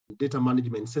data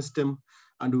management system.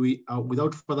 And we,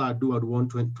 without further ado, I'd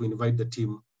want to invite the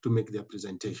team to make their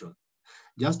presentation.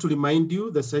 Just to remind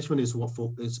you, the session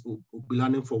will be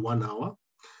running for 1 hour.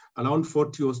 Around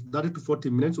 30 to 40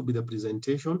 minutes will be the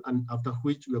presentation, and after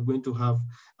which we are going to have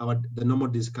the normal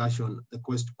discussion, the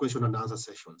question and answer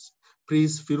sessions.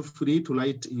 Please feel free to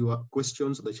write your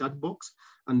questions in the chat box,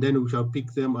 and then we shall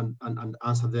pick them and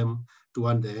answer them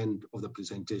toward the end of the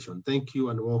presentation. Thank you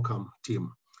and welcome,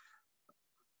 team.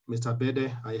 Mr.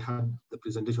 Abede, I hand the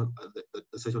presentation,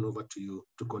 the session over to you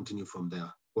to continue from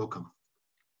there. Welcome.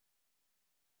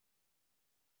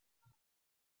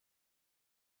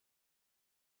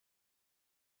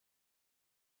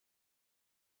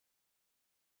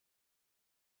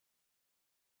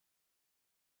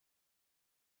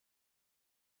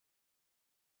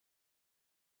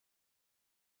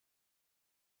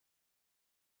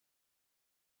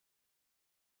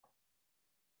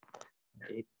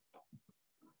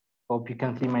 Hope you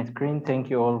can see my screen. Thank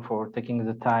you all for taking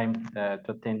the time to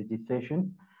attend this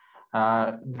session.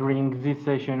 During this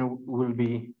session, we'll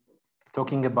be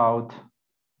talking about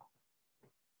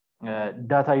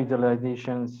data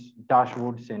utilizations,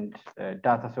 dashboards, and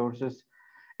data sources,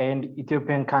 and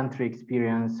Ethiopian country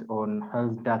experience on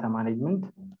health data management.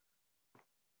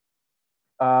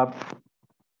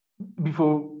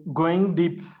 Before going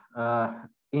deep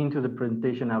into the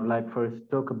presentation, I would like first to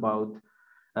talk about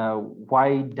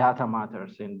why data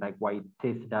matters and like why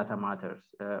test data matters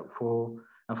for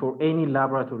any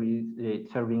laboratory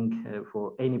serving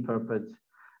for any purpose.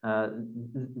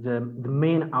 The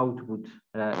main output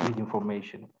is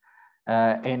information,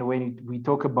 and when we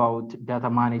talk about data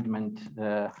management,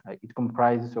 it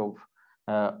comprises of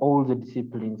all the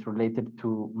disciplines related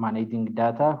to managing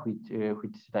data,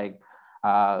 which like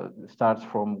starts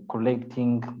from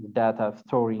collecting the data,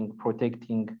 storing,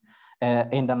 protecting,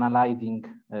 and analyzing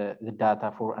the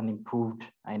data for an improved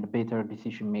and better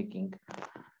decision making.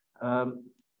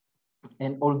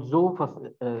 And although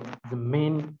the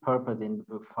main purpose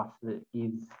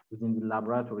is within the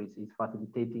laboratories is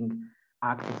facilitating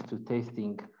access to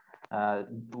testing,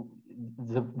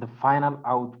 the final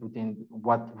output and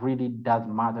what really does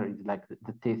matter is like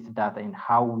the test data and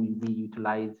how we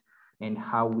utilize and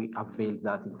how we avail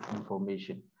that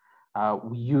information.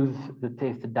 We use the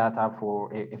test data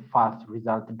for a fast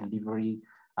result delivery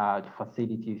to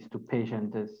facilities, to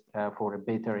patients for a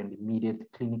better and immediate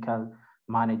clinical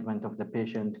management of the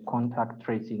patient, contact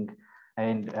tracing,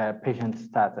 and patient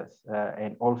status,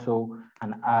 and also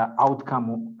an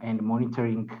outcome and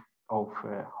monitoring of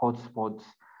hotspots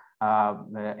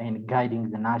and guiding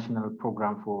the national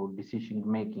program for decision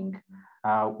making.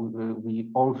 We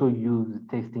also use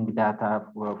testing data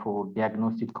for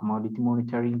diagnostic commodity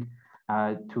monitoring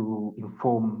to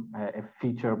inform a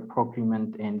future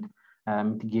procurement and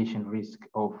mitigation risk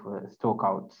of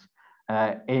stockouts.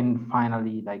 And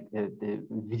finally, like the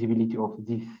visibility of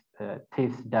this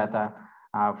test data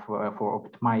for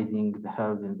optimizing the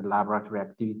health and the laboratory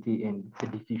activity and the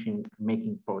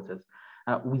decision-making process.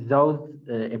 Without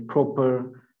a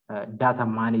proper data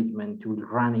management, we will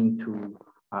run into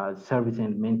service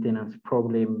and maintenance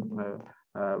problem,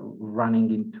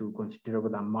 running into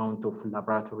considerable amount of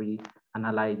laboratory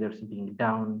analyzers being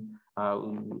down,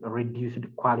 reduced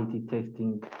quality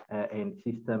testing and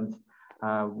systems,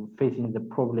 facing the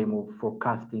problem of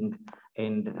forecasting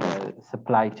and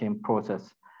supply chain process.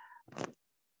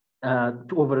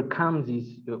 To overcome this,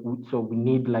 so we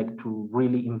need like to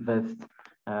really invest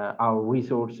our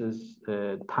resources,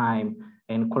 time,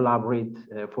 and collaborate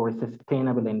for a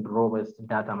sustainable and robust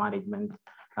data management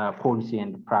policy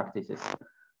and practices.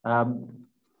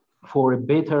 For a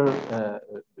better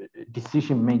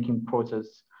decision-making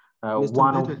process,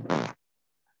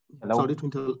 sorry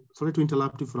to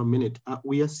interrupt you for a minute.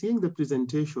 We are seeing the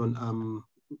presentation.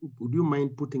 Would you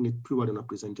mind putting it pure in a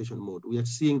presentation mode? We are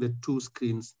seeing the two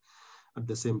screens at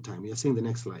the same time. We are seeing the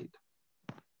next slide.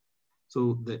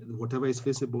 So whatever is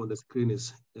visible on the screen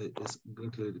is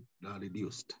greatly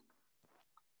reduced.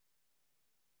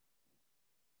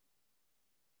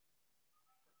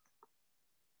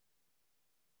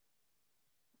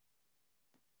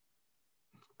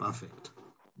 Perfect.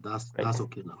 That's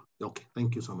okay now. Okay,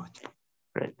 thank you so much.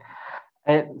 Great.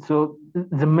 So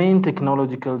the main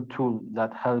technological tool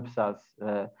that helps us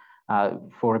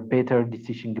for a better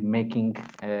decision-making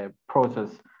process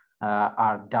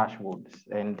are dashboards.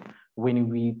 And when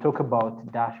we talk about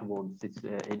dashboards, it's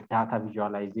a data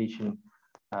visualization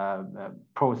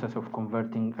process of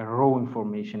converting raw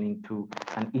information into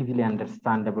an easily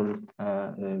understandable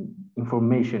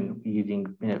information using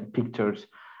pictures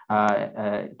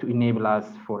to enable us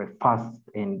for a fast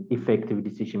and effective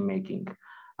decision-making.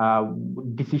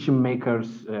 decision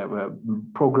makers,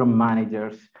 program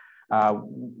managers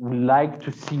would like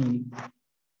to see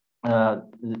the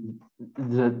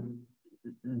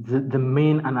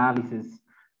main analysis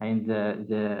and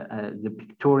the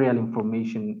pictorial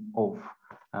information of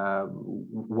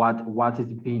what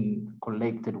is being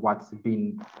collected, what's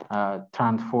been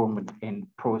transformed and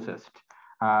processed.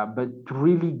 But to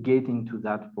really get into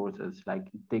that process, like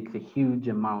it takes a huge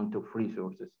amount of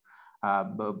resources,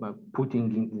 but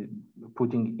putting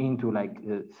into like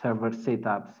server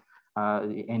setups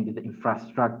and the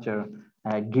infrastructure,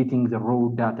 getting the raw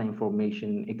data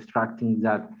information, extracting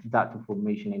that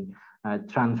information and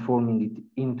transforming it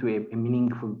into a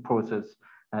meaningful process,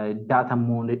 data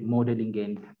modeling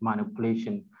and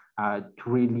manipulation to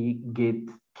really get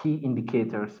key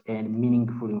indicators and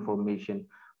meaningful information,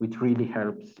 which really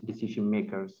helps decision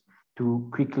makers to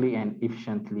quickly and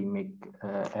efficiently make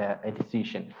a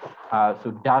decision.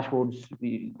 So dashboards,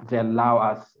 they allow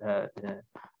us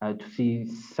to see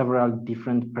several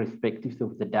different perspectives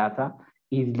of the data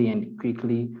easily and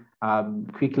quickly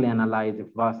analyze a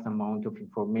vast amount of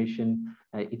information.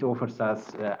 It offers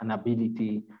us an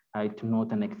ability to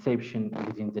note an exception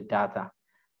within the data.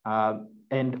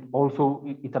 And also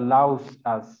it allows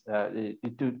us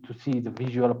to see the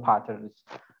visual patterns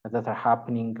that are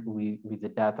happening with the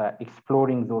data,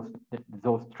 exploring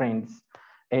those trends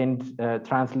and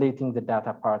translating the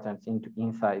data patterns into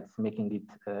insights, making it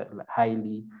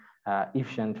highly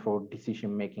efficient for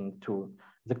decision-making tool.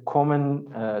 The common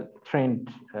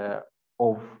trend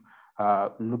of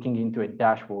looking into a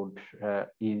dashboard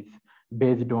is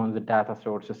based on the data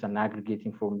sources and aggregate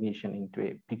information into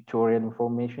a pictorial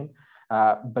information.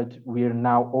 But we are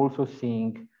now also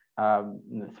seeing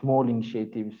small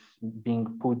initiatives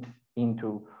being put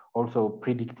into also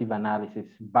predictive analysis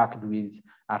backed with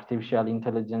artificial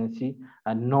intelligence,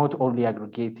 and not only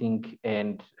aggregating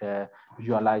and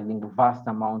visualizing vast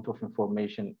amount of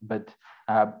information, but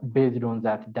based on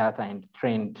that data and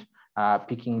trend,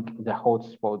 picking the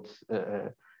hotspots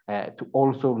to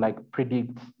also like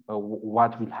predict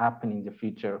what will happen in the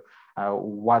future,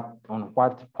 on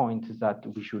what points that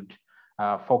we should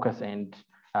focus and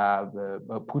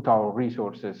put our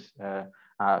resources.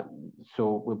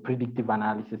 So predictive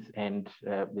analysis and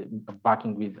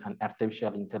backing with an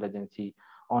artificial intelligence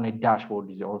on a dashboard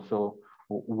is also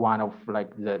one of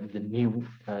like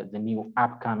the new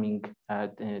upcoming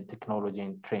technology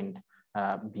and trend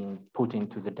being put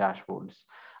into the dashboards.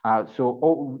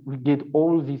 So we get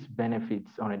all these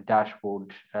benefits on a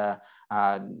dashboard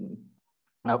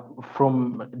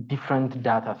from different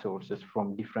data sources,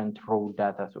 from different raw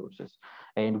data sources.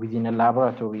 And within a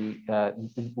laboratory,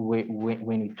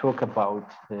 when we talk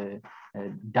about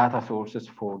data sources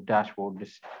for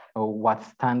dashboards, what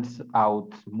stands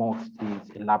out most is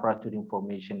a laboratory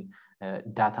information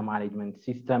data management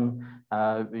system,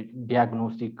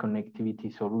 diagnostic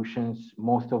connectivity solutions.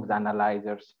 Most of the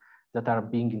analyzers that are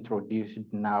being introduced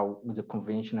now, the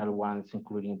conventional ones,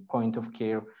 including point of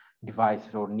care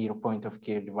devices or near point of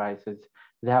care devices,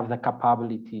 they have the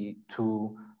capability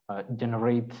to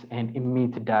generate and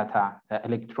emit data,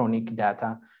 electronic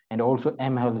data, and also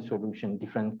mHealth solution,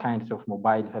 different kinds of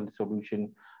mobile health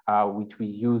solution, which we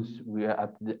use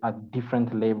at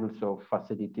different levels of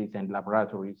facilities and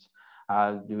laboratories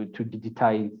to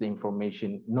digitize the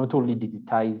information, not only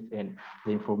digitize and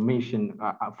the information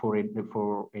for a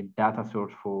data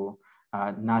source for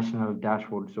national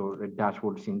dashboards or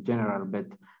dashboards in general, but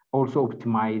also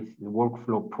optimize the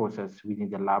workflow process within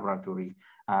the laboratory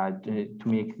to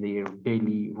make their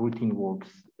daily routine works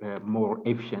more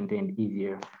efficient and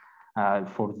easier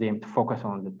for them to focus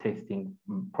on the testing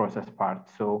process part.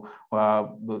 So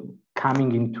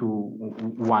coming into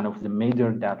one of the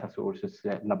major data sources,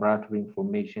 laboratory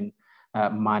information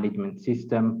management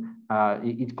system,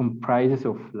 it comprises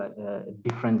of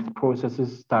different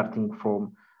processes starting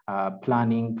from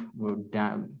planning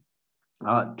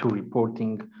to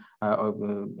reporting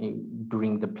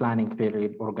during the planning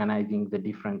period, organizing the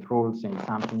different roles and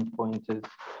sampling points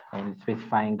and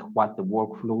specifying what the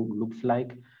workflow looks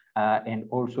like. And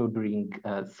also during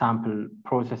sample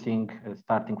processing,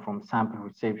 starting from sample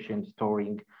reception,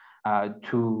 storing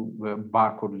to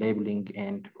barcode labeling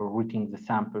and routing the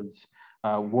samples,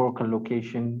 work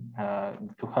allocation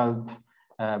to help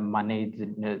manage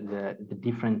the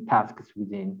different tasks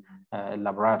within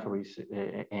laboratories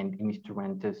and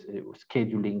instruments,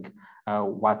 scheduling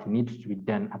what needs to be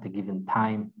done at a given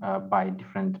time by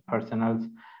different personnel,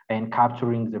 and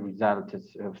capturing the results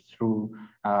through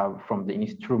from the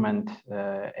instrument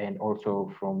and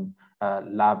also from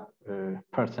lab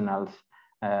personnel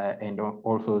and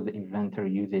also the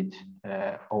inventory usage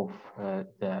of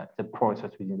the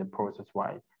process within the process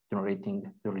while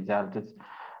generating the results,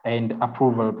 and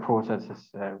approval processes,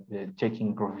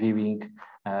 checking, reviewing,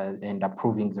 and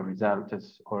approving the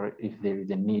results, or if there is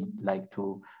a need like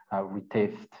to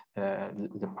retest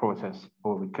the process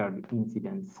or recurred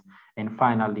incidents. And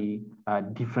finally,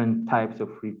 different types of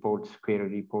reports, query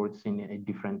reports in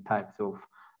different types of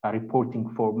reporting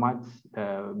formats,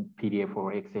 PDF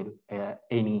or Excel,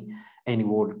 any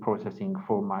word processing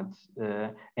formats,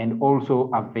 and also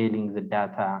availing the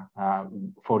data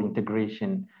for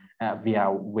integration via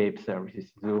web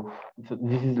services. So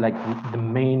this is like the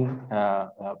main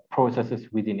processes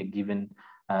within a given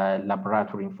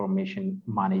laboratory information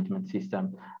management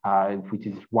system, which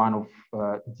is one of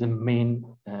the main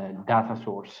data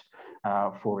source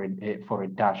for a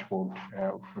dashboard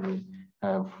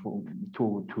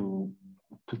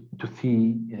to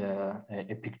see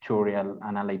a pictorial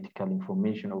analytical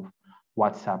information of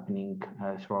what's happening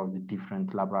throughout the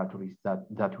different laboratories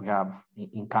that we have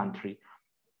in country.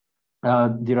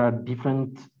 There are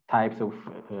different types of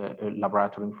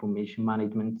laboratory information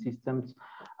management systems,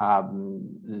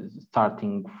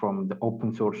 starting from the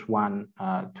open source one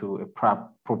to a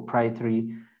proprietary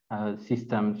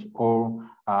systems, or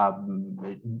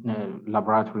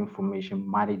laboratory information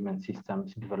management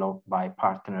systems developed by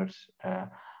partners.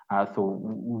 So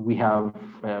we have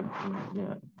a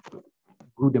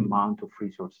good amount of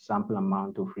resources, sample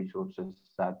amount of resources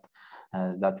that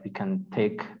we can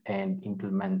take and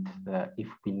implement if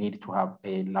we need to have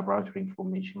a laboratory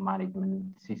information management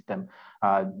system.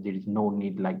 There is no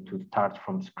need like to start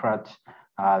from scratch.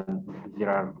 There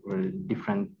are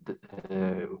different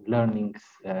learnings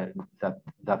that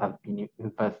have been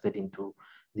invested into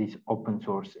these open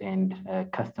source and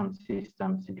custom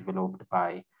systems developed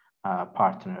by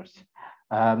partners.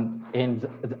 And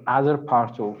the other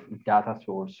part of data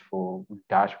source for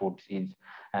dashboards is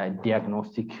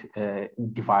diagnostic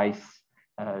device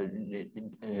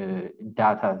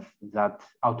data that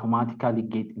automatically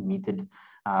get emitted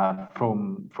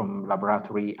from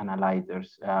laboratory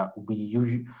analyzers. We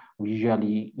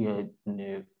usually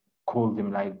call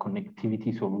them like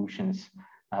connectivity solutions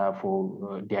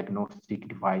for diagnostic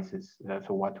devices.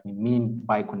 So what we mean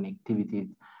by connectivity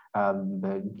is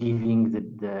giving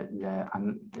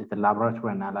the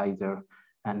laboratory analyzer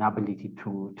an ability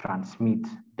to transmit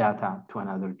data to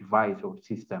another device or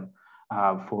system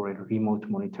for a remote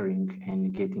monitoring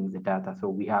and getting the data. So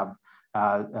we have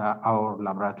our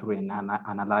laboratory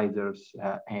analyzers,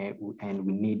 and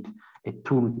we need a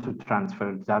tool to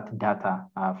transfer that data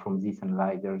from these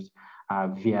analyzers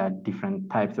via different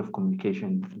types of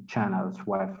communication channels,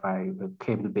 Wi-Fi,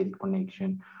 cable-based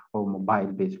connection, or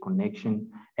mobile-based connection.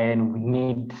 And we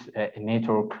need a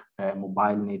network, a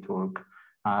mobile network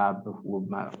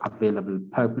available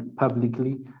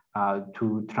publicly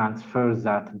to transfer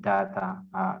that data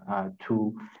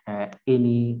to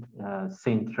any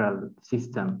central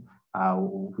system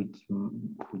which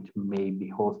may be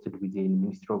hosted within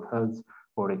Ministry of Health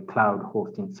or a cloud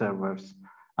hosting servers.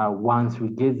 Once we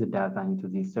get the data into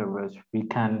these servers, we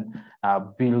can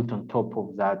build on top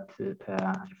of that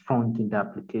front-end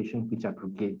application which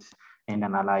aggregates and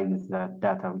analyzes that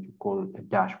data, which we call a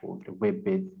dashboard, a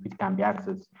web-based, which can be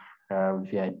accessed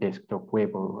via desktop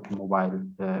web or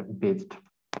mobile-based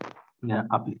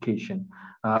application.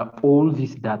 All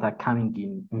this data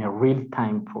coming in a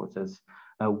real-time process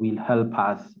will help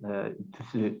us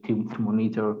to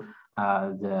monitor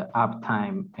the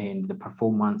uptime and the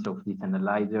performance of these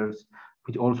analyzers,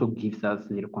 which also gives us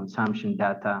their consumption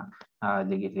data,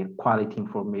 their quality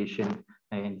information,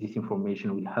 and this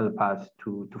information will help us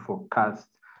to forecast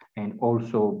and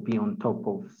also be on top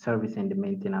of service and the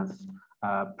maintenance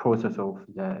process of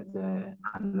the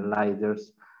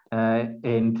analyzers,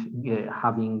 and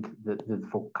having the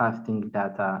forecasting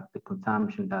data, the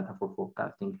consumption data for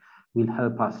forecasting will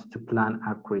help us to plan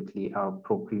accurately our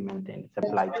procurement and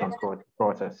supply chain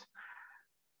process.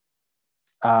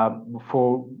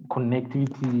 For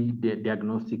connectivity, the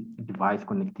diagnostic device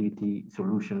connectivity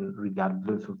solution,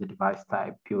 regardless of the device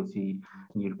type, POC,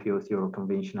 near POC, or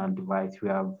conventional device, we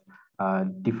have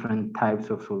different types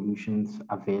of solutions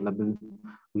available.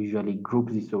 We usually group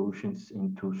these solutions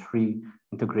into 3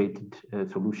 integrated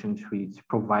solutions which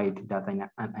provide data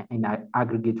in an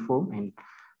aggregate form and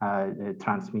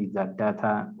transmit that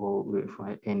data,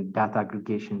 and data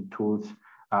aggregation tools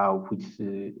which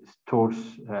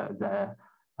stores the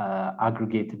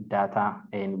aggregated data,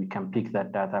 and we can pick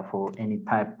that data for any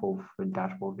type of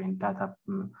dashboard and data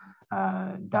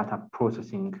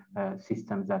processing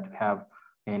systems that we have,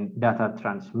 and data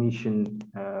transmission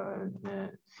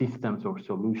systems or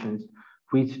solutions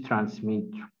which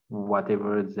transmit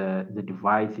whatever the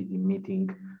device is emitting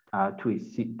to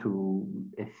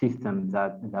a system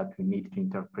that we need to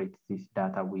interpret this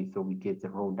data with, so we get the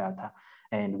raw data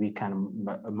and we can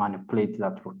manipulate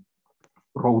that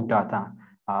raw data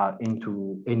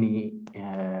into any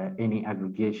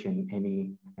aggregation,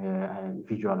 any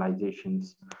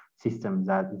visualizations system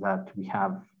that we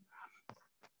have.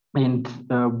 And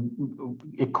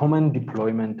a common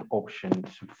deployment option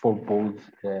for both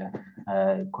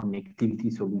connectivity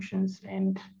solutions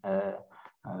and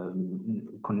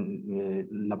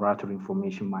laboratory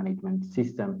information management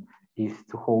system is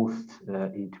to host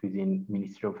it within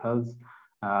Ministry of Health.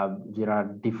 There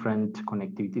are different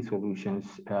connectivity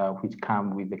solutions which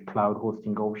come with the cloud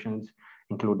hosting options,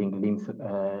 including LIMS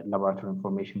laboratory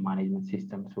information management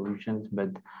system solutions.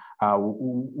 But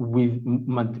with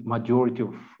majority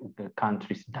of the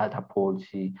country's data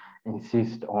policy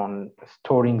insist on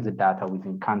storing the data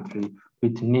within country,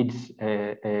 which needs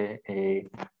to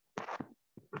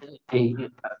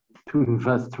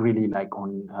invest really like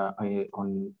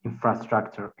on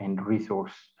infrastructure and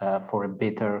resource for a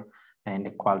better and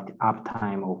a quality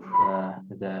uptime of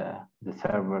the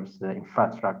servers, the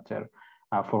infrastructure,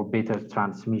 for better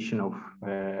transmission of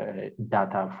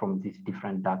data from these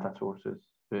different data sources,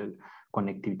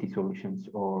 connectivity solutions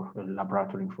or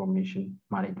laboratory information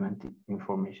management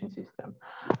information system.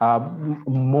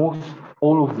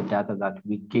 All of the data that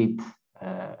we get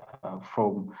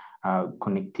from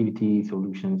connectivity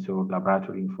solutions or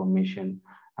laboratory information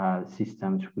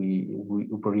systems, we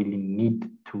really need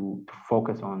to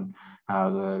focus on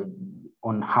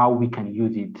how we can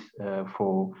use it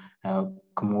for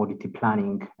commodity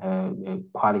planning,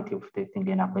 quality of testing,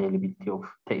 and availability of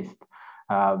test.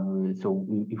 So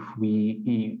if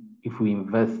we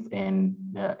invest and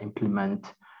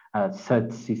implement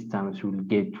such systems, we'll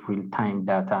get real-time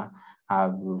data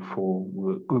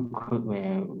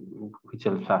which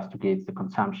helps us to get the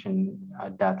consumption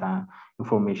data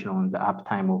information on the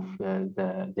uptime of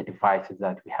the devices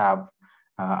that we have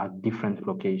at different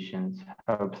locations,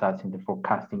 helps us in the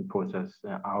forecasting process,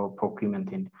 our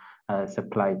procurement and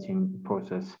supply chain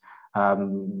process,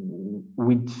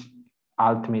 which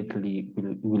ultimately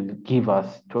will give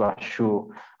us to assure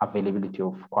availability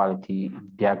of quality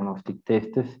diagnostic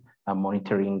tests,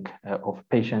 monitoring of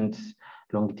patients,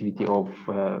 longevity of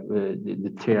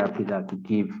the therapy that we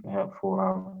give for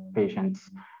our patients,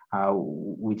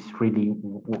 which is really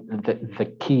the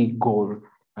key goal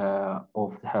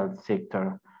of the health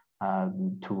sector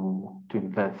to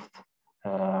invest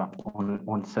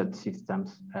on such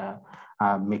systems,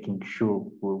 making sure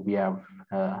we are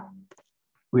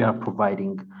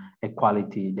providing a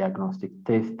quality diagnostic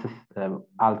test,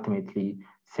 ultimately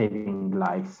saving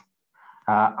lives.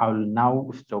 I will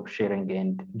now stop sharing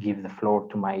and give the floor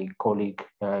to my colleague,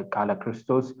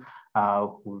 Kalechristos,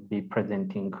 who will be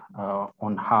presenting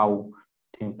on how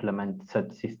to implement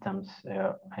such systems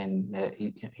in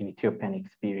Ethiopian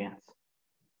experience.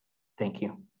 Thank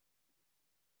you.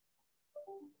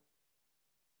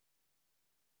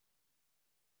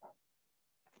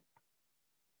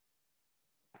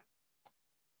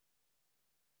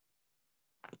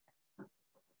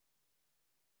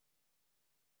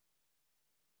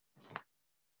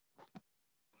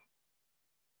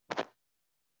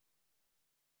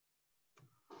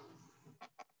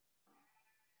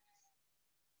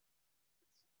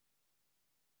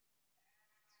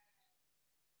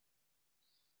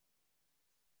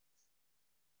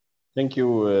 Thank you,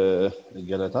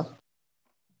 Geleta.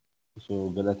 So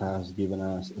Geleta has given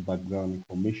us a background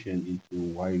information into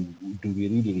why do we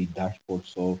really need dashboards.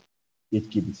 So it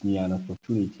gives me an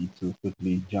opportunity to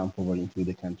quickly jump over into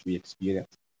the country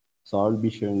experience. So I'll be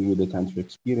showing you the country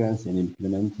experience and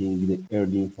implementing the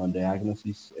early infant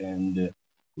diagnosis and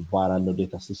viral load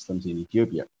data systems in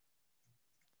Ethiopia.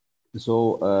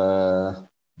 So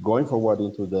going forward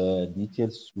into the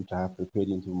details which I have prepared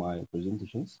into my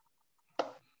presentations.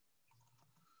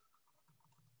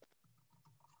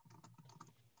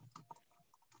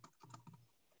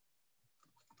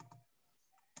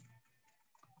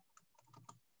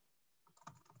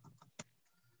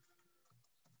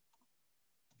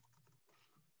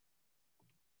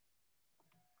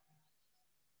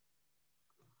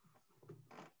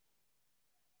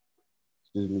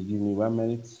 Excuse me, give me 1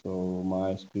 minute. So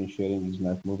my screen sharing is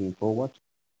not moving forward.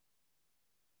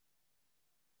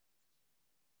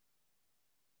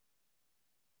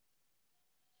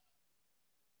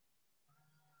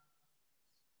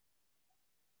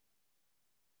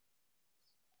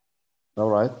 All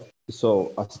right.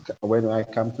 So when I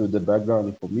come to the background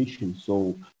information,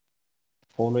 so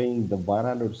following the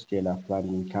viral load scale-up plan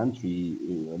in country,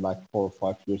 like 4 or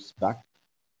 5 years back,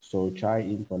 So CHI,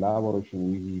 in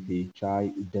collaboration with the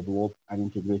CHI, developed an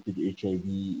integrated HIV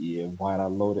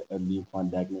viral load early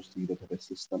infant diagnostic database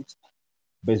systems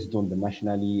based on the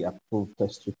nationally approved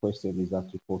test request and result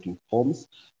reporting forms.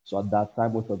 So at that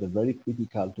time, it was very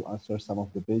critical to answer some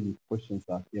of the basic questions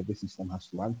that every system has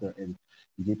to answer. And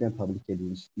Ethiopian Public Health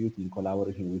Institute, in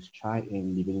collaboration with CHI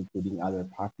and even including other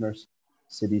partners,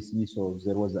 CDC, so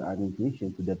there was an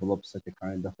intention to develop such a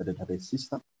kind of a database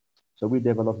system. So we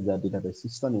developed the database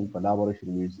system in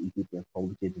collaboration with Ethiopian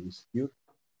Public Health Institute.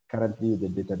 Currently, the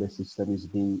database system is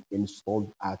being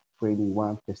installed at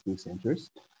 21 testing centers.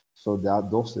 So that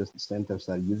those centers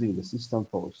are using the system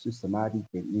for systematic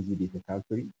and easy data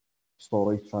capturing,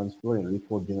 storage, transfer, and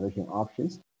report generation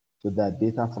options. So that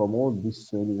data from all these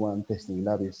 21 testing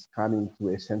labs is coming to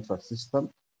a central system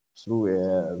through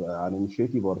an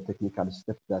initiative or technical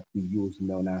step that we use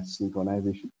known as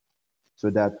synchronization. So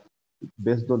that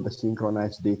based on the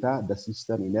synchronized data, the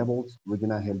system enables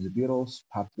regional health bureaus,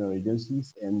 partner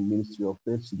agencies, and Ministry of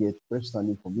Health to get first-hand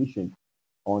information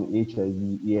on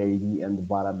HIV, EID, and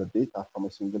viral data from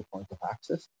a single point of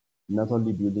access. Not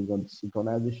only building on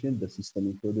synchronization, the system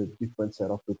included different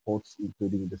set of reports,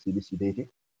 including the CDC data.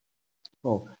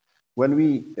 So when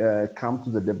we come to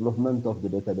the development of the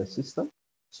database system,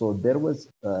 so there was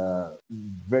a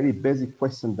very basic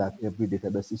question that every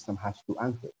database system has to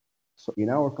answer. So in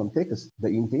our context, the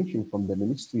intention from the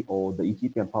ministry or the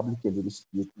Ethiopian Public Health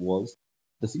Institute was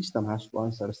the system has to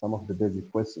answer some of the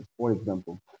basic questions. For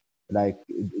example, like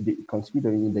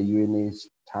considering the UNA's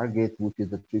target, which is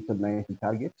the 90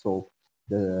 target. So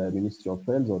the Ministry of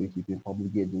Health or Ethiopian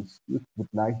Public Health Institute would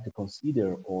like to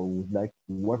consider or would like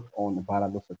to work on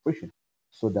viral suppression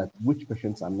so that which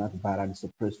patients are not virally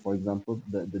suppressed, for example,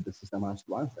 the system has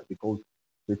to answer because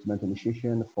treatment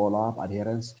initiation, follow-up,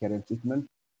 adherence, care and treatment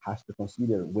has to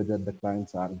consider whether the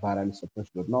clients are virally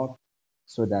suppressed or not,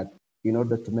 so that in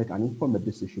order to make an informed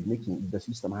decision making, the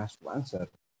system has to answer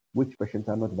which patients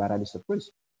are not virally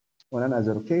suppressed. On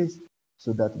another case,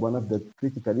 so that one of the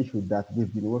critical issues that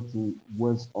we've been working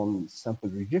was on sample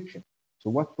rejection. So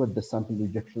what was the sample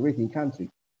rejection rate in country?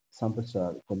 Samples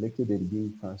are collected and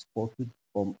being transported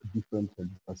from different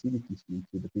facilities into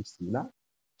the testing lab.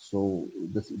 So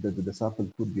the sample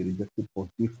could be rejected for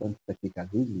different technical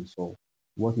reasons. So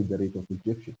what is the rate of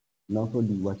rejection? Not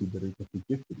only what is the rate of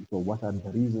rejection, so what are the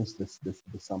reasons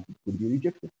the sample could be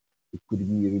rejected? It could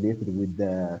be related with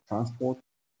the transport,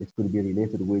 it could be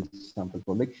related with sample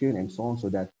collection and so on, so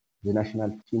that the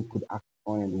national team could act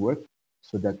on and work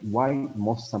so that why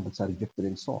most samples are rejected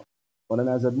and so on. On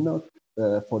another note,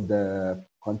 for the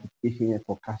quantification and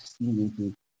forecasting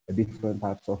into the different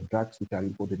types of drugs which are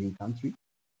imported in country.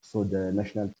 So the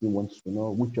national team wants to know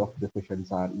which of the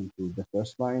patients are into the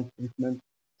first line treatment,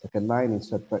 second line, and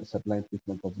third line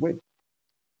treatment as well.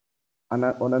 And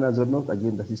on another note,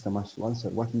 again, the system has to answer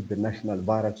what is the national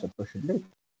viral suppression rate,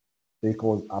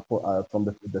 because from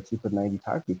the 90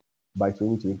 target, by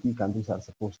 2020, countries are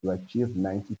supposed to achieve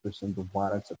 90% of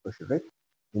viral suppression rate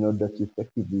in order to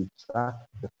effectively track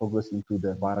the progress into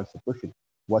the viral suppression.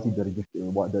 What is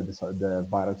the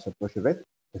viral suppression rate?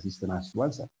 The system has to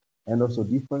answer. And also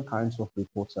different kinds of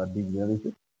reports are being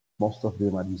generated. Most of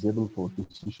them are disabled for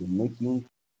decision making,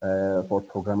 for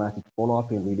programmatic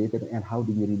follow-up and related, and how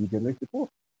do we really generate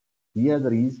reports? The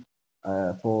other is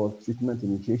for treatment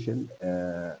initiation,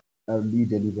 early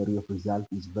delivery of result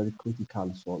is very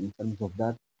critical. So in terms of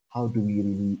that, how do we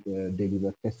really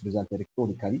deliver test result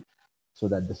electronically so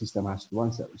that the system has to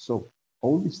answer? So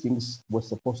all these things were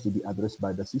supposed to be addressed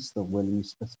by the system when we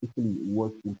specifically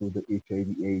worked into the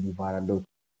HIV/AIDS viral load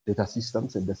data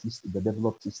systems, and the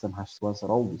developed system has to answer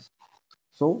all this.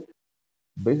 So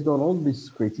based on all these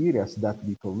criteria that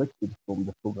we collected from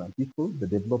the program people, the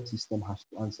developed system has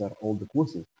to answer all the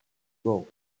questions. So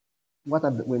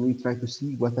when we try to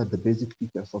see what are the basic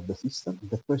features of the system,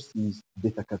 the first is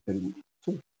data capturing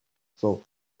tool. So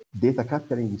data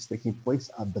capturing is taking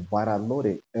place at the viral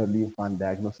load early infant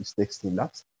diagnosis testing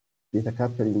labs. Data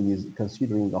capturing is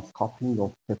considering of copying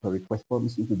of paper request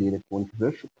forms into the electronic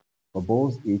version. For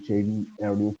both HIV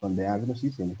early infant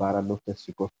diagnosis and viral load test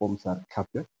request forms are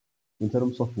captured. In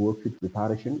terms of workflow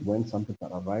preparation, when samples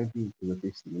are arriving to the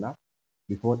testing lab,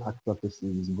 before actual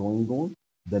testing is going on,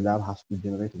 the lab has to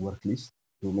generate a work list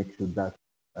to make sure that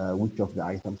which of the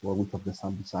items or which of the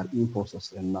samples are in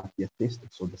process and not yet tested.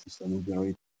 So the system will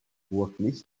generate work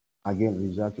list. Again,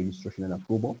 result registration and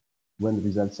approval. When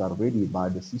results are ready by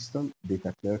the system,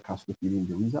 data clerk has to fill in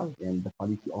the result, and the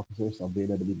quality officers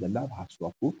available in the lab has to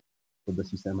approve. So the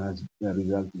system has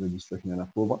result registration and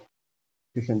approval.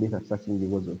 Patient data tracking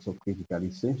was also critically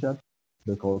essential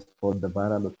because for the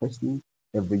viral testing,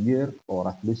 every year, or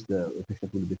at least the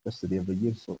patient will be tested every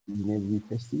year. So in every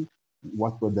testing,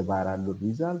 what was the viral load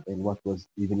result and what was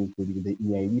even including the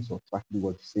EID, so tracking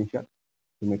was essential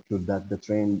to make sure that the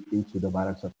trend into the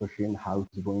viral suppression, how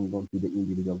it's going on to the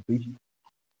individual patient.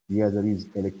 The other is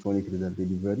electronic result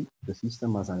delivery. The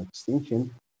system has an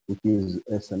extension, which is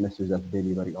SMS result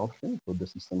delivery option. So the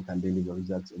system can deliver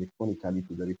results electronically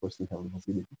to the requesting health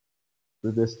facility.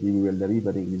 Previously, we were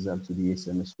delivering results to the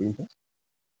SMS printers.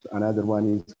 So another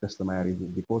one is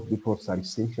customized report. Reports are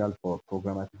essential for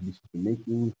programmatic decision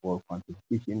making, for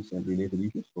quantifications and related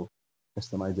issues. So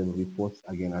customizable reports,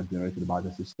 again, are generated by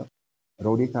the system.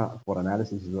 Raw data for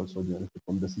analysis is also generated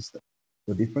from the system.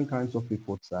 So different kinds of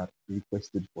reports are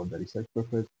requested for the research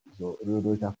purpose. So raw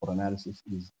data for analysis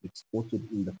is exported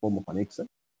in the form of an Excel.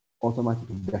 Automatic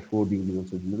dashboarding is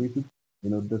also generated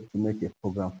in order to make a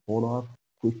program follow-up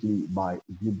quickly by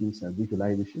buildings and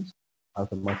visualizations.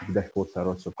 Automatic dashboards are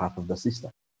also part of the system.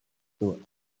 So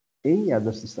any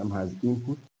other system has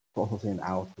input, processing, and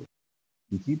output.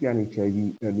 The TB and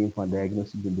HIV early infant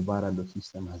diagnosis in the viral load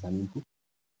system has an input.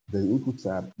 The inputs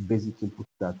are basic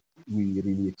inputs that we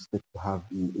really expect to have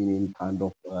in any kind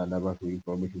of laboratory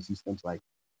information systems like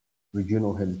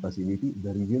regional health facility.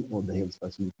 The region or the health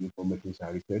facility information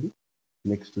are recorded.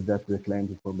 Next to that, the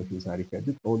client information are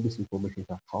recorded. All these information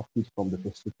are copied from the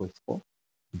test request form.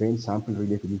 Then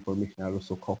sample-related information are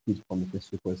also copied from the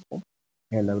test request form.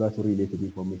 And laboratory-related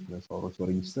information is also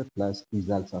registered, plus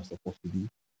results are supposed to be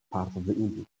part of the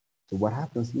input. So what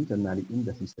happens internally in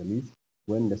the system is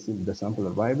when the sample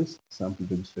arrives, sample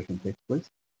registration takes place.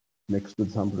 Next to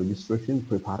the sample registration,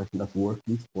 preparation of work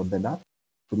list for the lab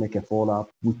to make a follow-up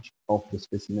which of the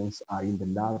specimens are in the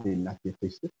lab and not yet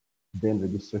tested. Then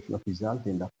registration of result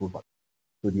and approval.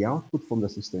 So the output from the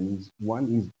system is, one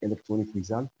is electronic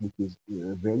result, which is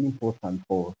very important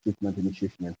for treatment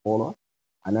initiation and follow-up.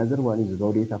 Another one is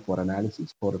raw data for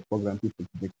analysis for a program people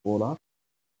to make follow-up.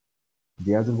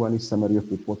 The other one is summary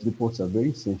of reports. Reports are very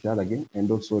essential again, and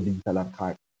also digital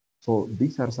archive. So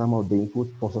these are some of the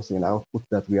input, processing, and output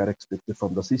that we are expected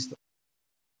from the system.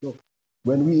 So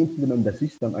when we implement the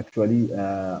system, actually,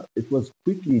 it was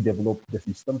quickly developed the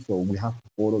system. So we have to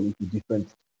follow into different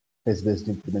phase-based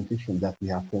implementation that we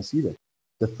have considered.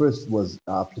 The first was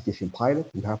application pilot.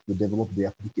 We have to develop the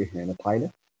application in a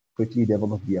pilot, quickly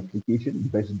develop the application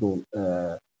based on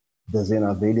the then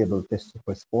available test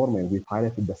request form, and we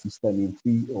piloted the system in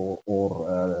 3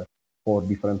 or 4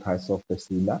 different types of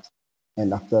testing labs.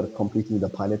 And after completing the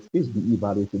pilot phase, we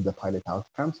evaluated the pilot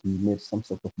outcomes. We made some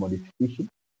sort of modification.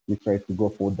 We tried to go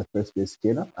for the first phase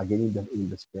scale-up. Again, in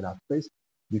the scale-up phase,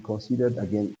 we considered,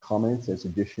 again, comments and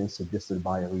suggestions suggested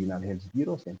by regional health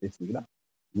bureaus and testing lab.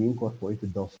 We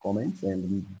incorporated those comments and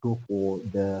we go for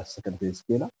the second phase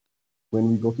scale-up. When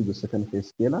we go to the second phase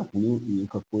scale-up, we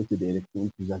incorporated the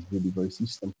electronic result delivery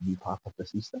system to be part of the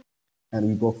system, and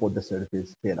we go for the third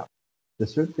phase scale-up. The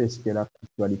third phase scale-up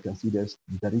actually considers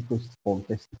the request form,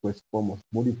 test request form was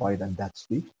modified at that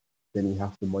stage. Then we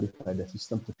have to modify the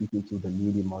system to fit into the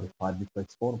newly modified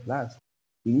request form. Plus,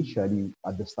 initially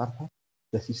at the startup,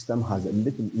 the system has a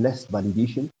little less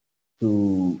validation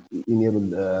to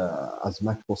enable as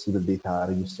much possible data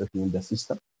registration in the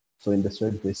system. So in the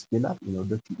third phase scale-up, in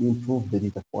order to improve the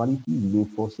data quality, we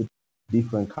enforced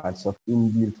different kinds of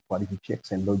inbuilt quality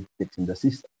checks and logic checks in the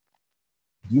system.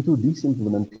 Due to this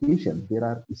implementation, there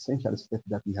are essential steps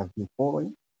that we have been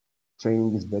following.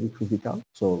 Training is very critical.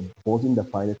 So both in the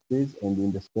pilot phase and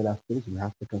in the scale-up phase, we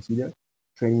have to consider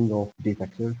training of data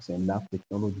clerks and lab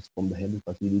technologists from the health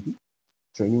facility.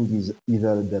 Training is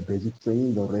either the basic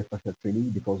training or refresher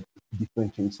training because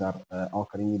different things are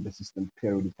occurring in the system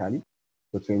periodically.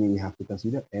 So training we have to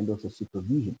consider, and also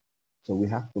supervision. So we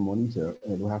have to monitor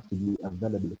and we have to be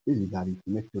available physically to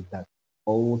make sure that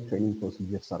all training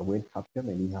procedures are well captured,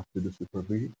 and we have to do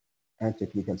supervision and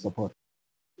technical support.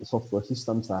 The software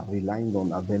systems are relying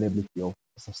on availability of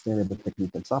sustainable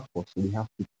technical support. So we have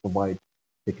to provide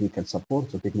technical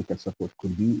support. So technical support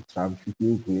could be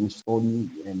troubleshooting,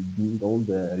 reinstalling, and doing all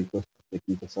the request of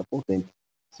technical support. And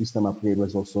system upgrade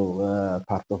was also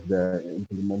part of the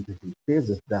implementation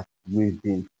phases that we've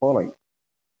been following.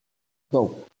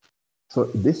 So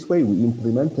this way we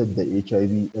implemented the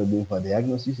HIV early infant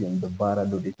diagnosis and the viral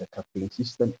load data capturing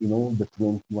system in all the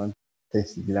 21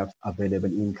 testing labs available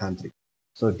in country.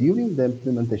 So during the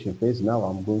implementation phase, now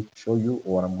I'm going to show you,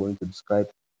 or I'm going to describe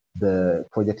the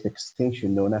project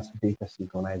extension known as data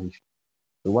synchronization.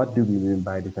 So what do we mean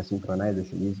by data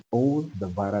synchronization? Is all the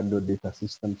viral load data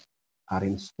systems are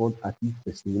installed at each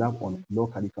testing lab on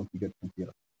locally configured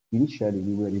computer. Initially,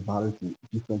 we were evaluating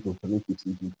different alternatives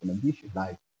in implementation,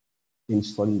 like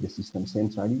installing the system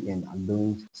centrally and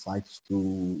allowing sites to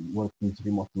work with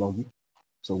remote logging.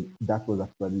 So that was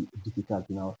actually difficult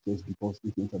in our case because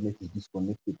if internet is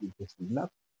disconnected in testing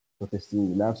labs, so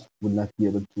testing labs will not be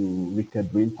able to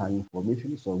record real-time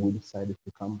information. So we decided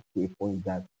to come to a point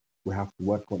that we have to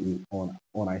work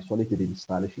on isolated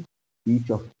installation.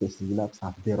 Each of the testing labs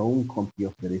have their own copy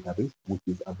of the database, which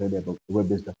is available,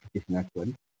 web-based application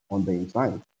actually, on the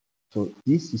internet. So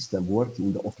this system works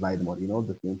in the offline mode. In all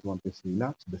the 21 testing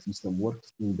labs, the system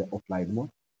works in the offline mode.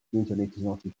 The internet is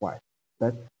not required.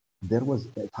 But there was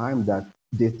a time that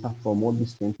data from all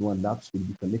these 21 labs will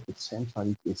be connected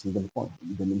centrally to a single point.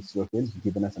 The Ministry of Health has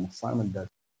given us an assignment that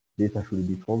data should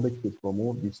be collected from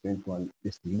all these 21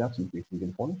 testing labs into a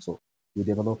single point. So we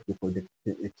developed the project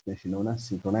extension known as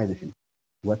synchronization.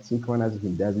 What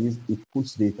synchronization does is it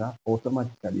puts data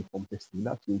automatically from testing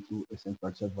labs into a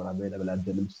central server available at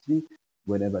the ministry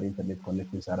whenever internet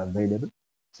connections are available.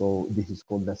 So this is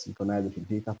called the synchronization.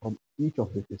 Data from each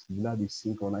of the testing labs is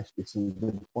synchronized to a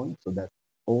single point so that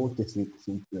all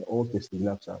testing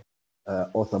labs are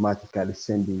automatically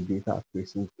sending data to a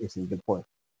single point,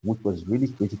 which was really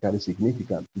critically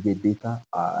significant to get data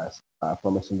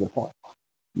from a single point.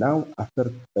 Now,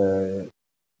 after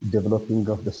developing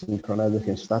of the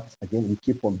synchronization steps, again, we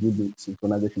keep on building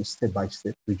synchronization step by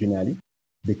step regionally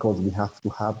because we have to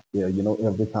have,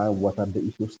 every time what are the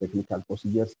issues, technical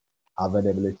procedures,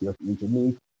 availability of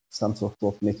internet, some sort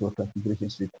of network configuration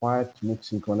is required to make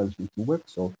synchronization to work.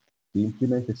 So we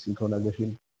implemented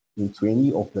synchronization in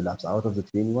 20 of the labs. Out of the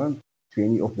 21,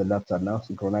 20 of the labs are now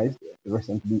synchronized.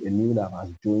 Recently, a new lab has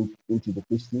joined into the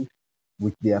testing,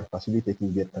 which they are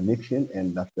facilitating their connection,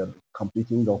 and after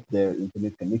completing of their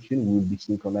internet connection, we will be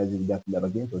synchronizing that lab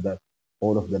again so that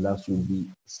all of the labs will be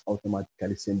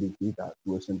automatically sending data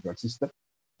to a central system.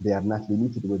 They are not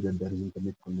limited whether there is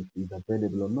internet connection is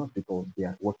available or not because they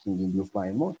are working in the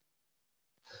offline mode.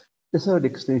 The third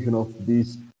extension of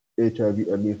this HIV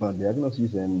early infant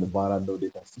diagnosis and the viral load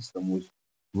data system was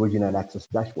regional access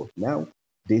dashboard. Now,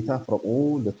 data from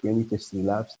all the 20 testing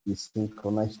labs is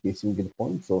synchronized to a single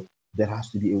point. So there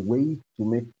has to be a way to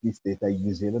make this data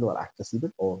usable or accessible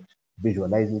or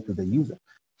visualizing to the user.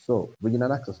 So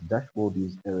regional access dashboard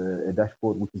is a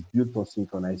dashboard which is built on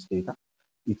synchronized data.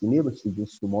 It enables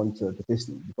users to monitor the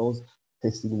testing because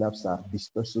testing labs are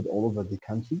dispersed all over the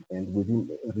country, and within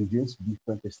regions,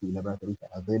 different testing laboratories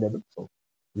are available. So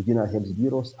regional health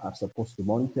bureaus are supposed to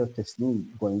monitor testing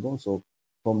going on. So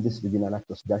from this regional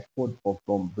access dashboard or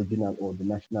from regional or the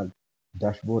national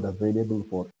dashboard available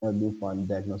for early infant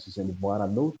diagnosis and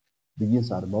viral load,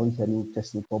 regions are monitoring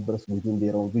testing progress within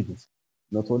their own regions.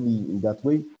 Not only in that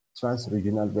way,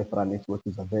 trans-regional referral network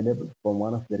is available from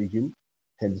one of the region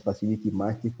health facility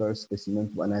might refer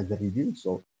specimen to another region.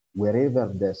 So wherever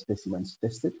the specimen is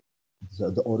tested,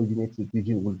 the originating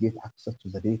region will get access to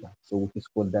the data. So which is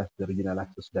called that the regional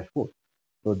access dashboard.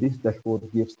 So this dashboard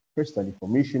gives personal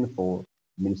information for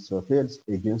Ministry of Health,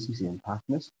 agencies, and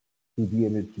partners to be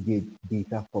able to get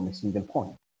data from a single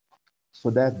point.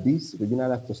 So that this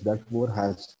regional access dashboard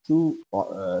has two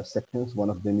sections.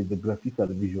 One of them is the graphical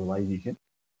visualization.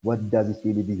 What does it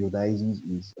really visualizes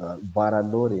is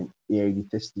viral load and AID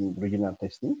testing, regional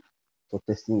testing. So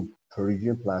testing per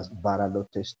region plus viral load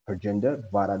test per gender,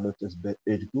 viral load test per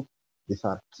age group. These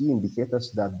are key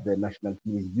indicators that the national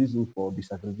team is using for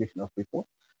disaggregation of report,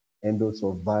 and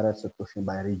also viral suppression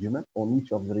by region. On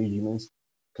each of the regions,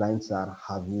 clients are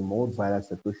having more viral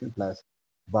suppression plus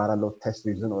viral load test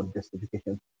reason or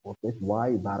justification for test.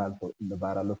 Why the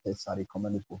viral load tests are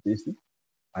recommended for testing.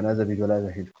 Another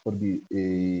visualization could be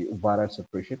a viral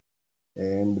suppression,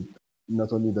 and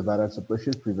not only the viral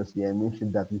suppression. Previously, I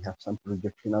mentioned that we have sample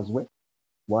rejection as well.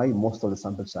 Why most of the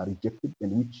samples are rejected,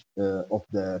 and which of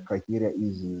the criteria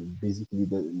is basically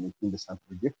making the sample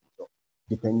rejection. So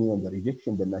depending on the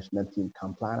rejection, the national team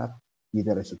can plan up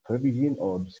either a supervision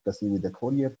or discussing with the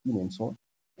courier team and so on.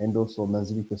 And also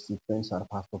monthly testing trends are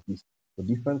part of this. So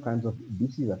different kinds of,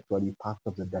 this is actually part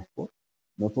of the dashboard.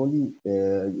 Not only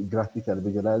graphical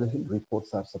visualization,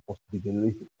 reports are supposed to be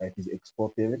generated, that is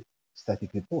exportable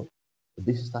static report. So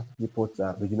these static reports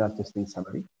are regional testing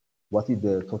summary. What is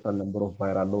the total number of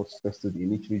viral loads tested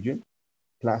in each region?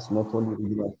 Plus not only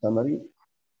regional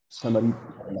summary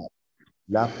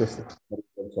lab testing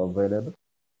also available,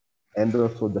 and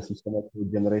also the system actually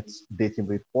generates data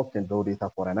report and raw data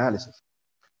for analysis.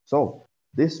 So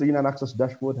this regional access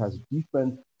dashboard has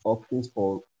different options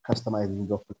for customizing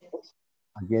of reports.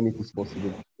 Again, it is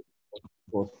possible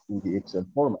both in the Excel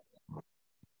format.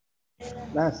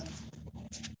 Last,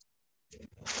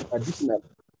 additional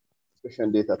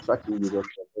patient data tracking is also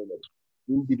available.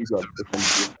 Individual patient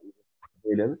data is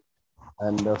available.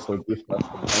 and also gives us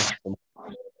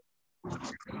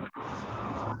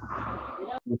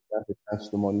a chance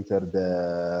to monitor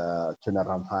the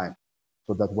turnaround time.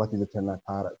 So that what is the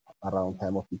turnaround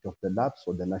time of each of the labs?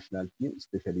 So the national team,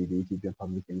 especially the Ethiopian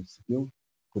Public Institute,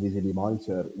 could easily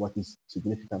monitor what is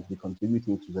significantly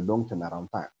contributing to the long turnaround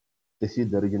time. This is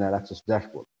the regional access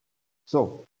dashboard.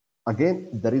 So again,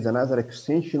 there is another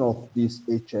extension of this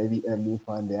HIV early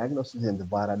info and diagnosis and the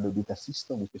viral load data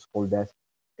system, which is called as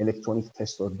electronic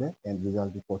test order and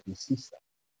result reporting system,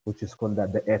 which is called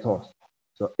that the ATORS.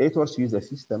 So ATORS use a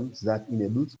system that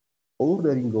enables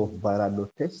ordering of viral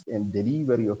load tests and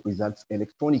delivery of results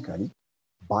electronically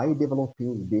by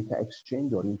developing data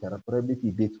exchange or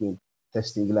interoperability between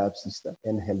testing lab system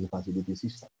and health facility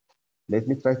system. Let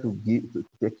me try to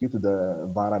take you to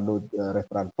the viral load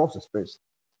referral process first.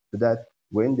 So that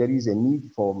when there is a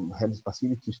need for health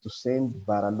facilities to send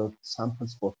viral load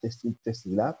samples for testing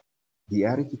lab, the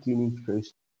RT clinic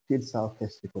first fills out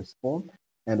test request form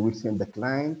and will send the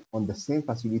client on the same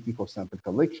facility for sample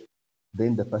collection.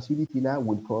 Then the facility lab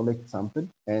will collect sample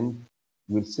and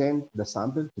will send the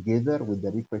sample together with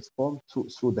the request form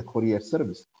through the courier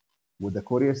service. With the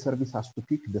courier service has to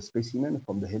pick the specimen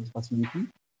from the health facility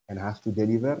and has to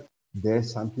deliver their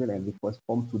sample and request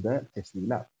form to the testing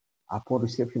lab. Upon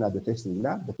reception at the testing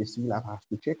lab has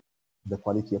to check the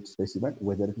quality of specimen,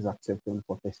 whether it is acceptable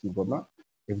for testing or not.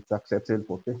 If it's acceptable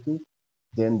for testing,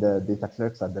 then the data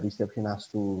clerks at the reception has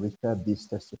to return this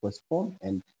test request form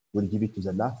and will give it to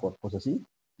the lab for processing.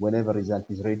 Whenever result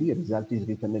is ready, result is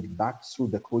returned back through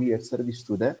the courier service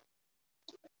to the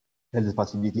health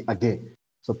facility again.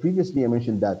 So previously I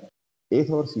mentioned that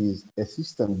ATORS is a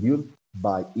system built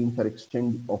by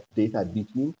inter-exchange of data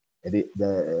between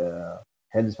the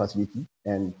health facility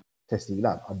and testing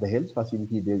lab. At the health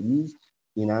facility, there is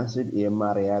enhanced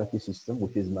AMR ART system,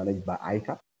 which is managed by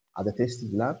ICAP. At the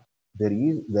testing lab, there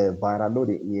is the viral load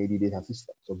EAD data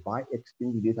system. So by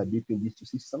exchanging data between these two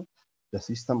systems, the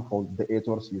system called the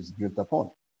ATORS is built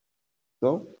upon.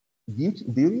 So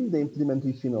during the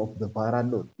implementation of the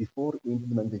viral load, before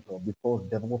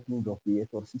developing of the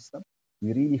ATOR system,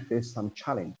 we really faced some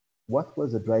challenge. What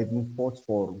was the driving force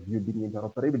for building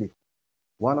interoperability?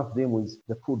 One of them was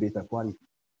the poor data quality,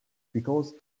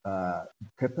 because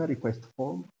paper request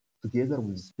form together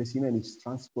with specimen is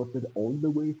transported all the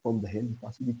way from the health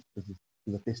facility to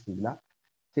the testing lab.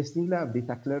 Testing lab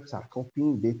data clerks are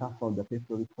copying data from the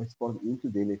paper request form into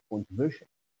the electronic version.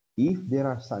 If there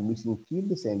are some missing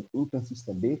fields and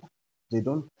inconsistent data, they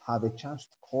don't have a chance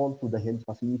to call to the health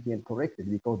facility and correct it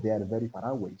because they are very far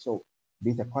away. So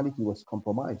data quality was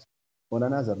compromised. On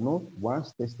another note,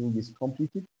 once testing is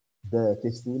completed, the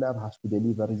testing lab has to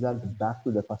deliver results back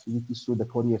to the facility through the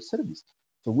courier service.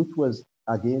 So which was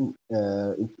again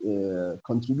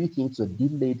contributing to a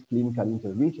delayed clinical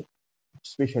intervention,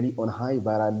 especially on high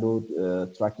viral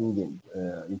load tracking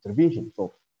and intervention.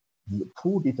 So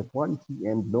poor data quality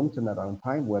and long turnaround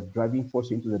time were driving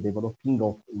force into the developing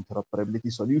of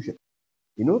interoperability solution.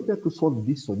 In order to solve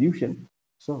this solution,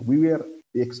 so we were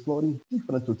exploring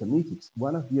different alternatives.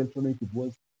 One of the alternatives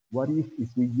was, what if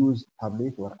we use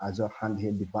tablet or other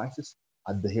handheld devices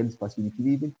at the health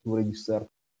facility level to register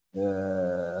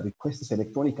requests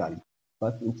electronically?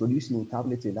 But introducing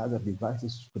tablets and other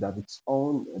devices could have its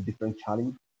own different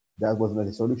challenge. That was not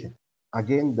a solution.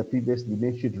 Again, the previously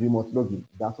mentioned remote logging,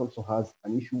 that also has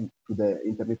an issue to the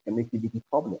internet connectivity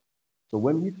problem. So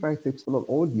when we try to explore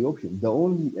all the options, the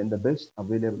only and the best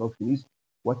available option is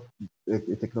what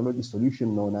a technology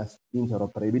solution known as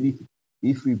interoperability.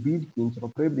 If we build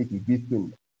interoperability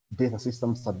between data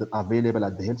systems that are available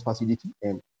at the health facility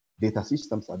and data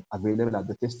systems that are available at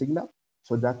the testing lab,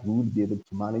 so that we will be able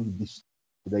to manage this,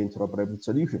 the interoperability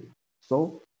solution.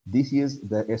 So this is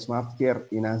the Smart Care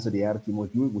Enhanced ART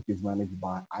module, which is managed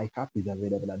by ICAP, is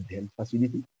available at the health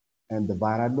facility, and the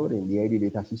viral load and the ID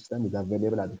data system is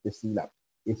available at the testing lab.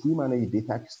 If we manage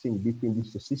data exchange between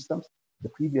these two systems, the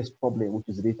previous problem, which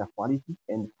is data quality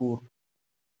and poor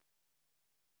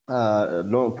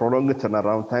prolonged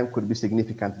turnaround time, could be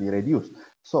significantly reduced.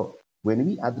 So when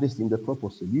we address in the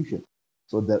proposed solution,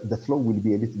 so the flow will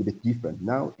be a little bit different.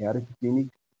 Now, ART clinic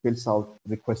fills out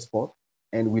request form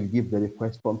and will give the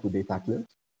request form to data clerk.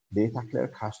 Data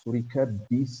clerk has to record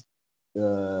this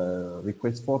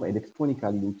request form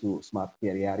electronically into Smart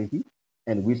Care ART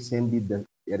and will send it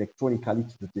electronically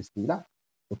to the testing lab.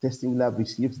 The testing lab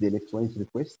receives the electronic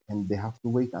request and they have to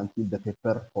wait until the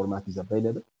paper format is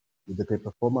available. With the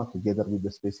paper format together with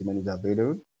the specimen is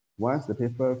available. Once the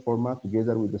paper format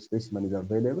together with the specimen is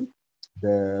available,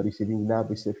 the receiving lab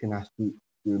reception has to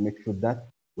make sure that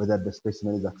whether the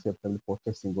specimen is acceptable for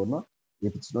testing or not.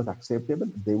 If it's not acceptable,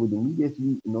 they will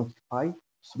immediately notify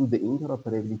through the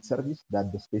interoperability service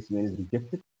that the specimen is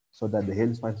rejected, so that the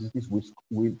health facilities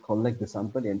will collect the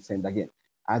sample and send again.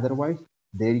 Otherwise,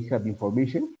 they record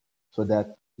information so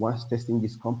that once testing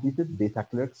is completed, data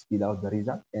clerks fill out the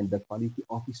result and the quality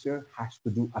officer has to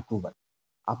do approval.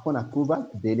 Upon approval,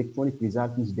 the electronic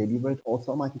result is delivered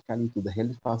automatically to the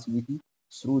health facility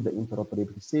through the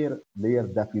interoperability layer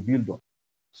that we build on.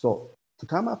 So to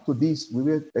come up to this, we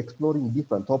were exploring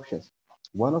different options.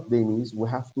 One of them is we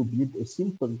have to build a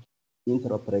simple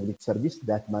interoperability service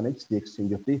that manages the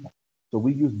exchange of data. So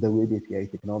we use the Web API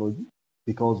technology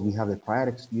because we have a prior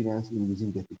experience in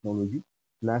using the technology.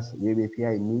 Plus, Web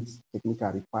API meets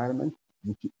technical requirements,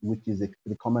 which is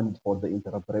recommended for the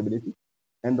interoperability,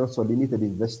 and also limited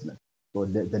investment. So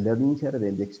the learning curve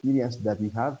and the experience that we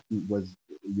have was,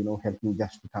 helping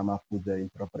us to come up with the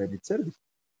interoperability service.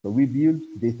 So we built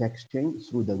data exchange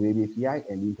through the Web API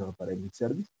and interoperability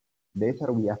service.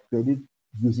 Later, we upgraded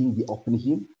using the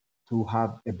OpenHIM to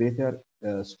have a better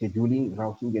scheduling,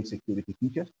 routing, and security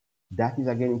features. That is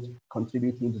again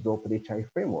contributing to the OpenHI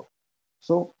framework.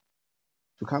 So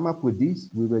to come up with this,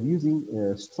 we were using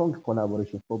a strong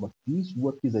collaboration format. This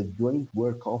work is a joint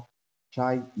work of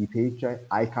CHI, EPHI,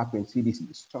 ICAP, and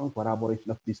CDC, strong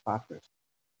collaboration of these partners.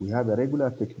 We have a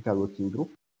regular technical working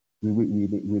group. We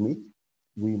meet.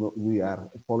 We are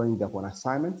following up on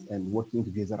assignments and working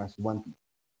together as one team.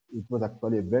 It was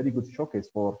actually a very good showcase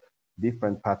for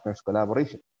different partners'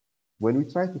 collaboration. When we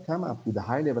try to come up with a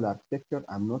high-level architecture,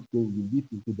 I'm not going deep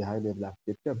into the high-level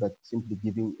architecture, but simply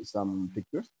giving some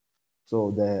pictures.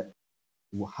 So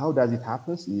how does it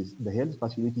happen is the health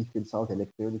facility fills out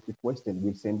electronic request and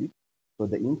will send it. So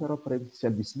the interoperability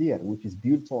service layer, which is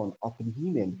built on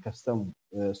OpenHIM and custom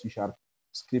C#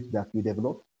 script that we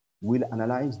developed, will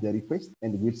analyze the request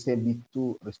and will send it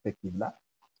to respective lab.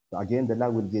 So again, the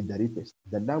lab will get the request.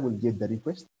 The lab will get the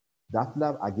request. That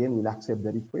lab again will accept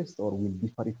the request or will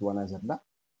defer it to another lab.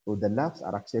 So the labs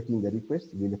are accepting the request,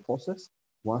 will process.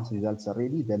 Once results are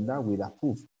ready, the lab will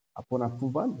approve. Upon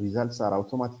approval, results are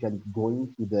automatically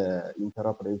going to the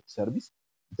interoperability service.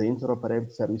 The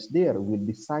interoperability service there will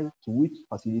decide to which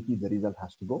facility the result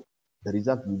has to go. The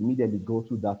result will immediately go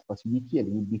to that facility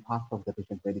and will be part of the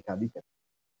patient medical record.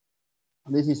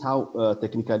 This is how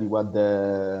technically what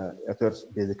the ethos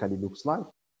basically looks like.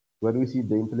 When we see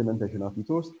the implementation of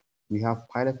ethos, we have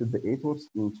piloted the ethos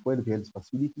in 12 health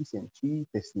facilities and 3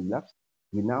 testing labs.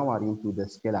 We now are into the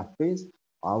scale-up phase.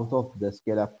 Out of the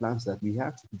scale-up plans that we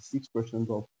have, 66%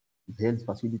 of the health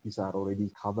facilities are already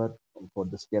covered for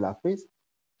the scale-up phase.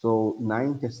 So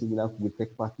 9 testing labs will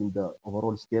take part in the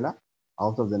overall scale-up.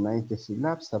 Out of the 9 testing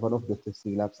labs, 7 of the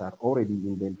testing labs are already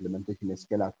in the implementation and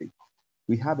scale-up phase.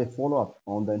 We have a follow-up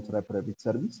on the interoperability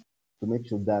service to make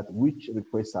sure that which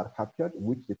requests are captured,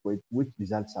 which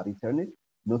results are returned,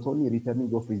 not only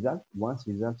returning of results, once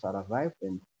results are arrived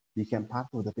and become part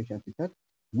of the patient record,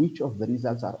 which of the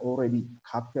results are already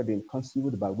captured and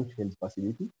consumed by which health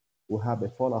facility. We have a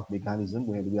follow-up mechanism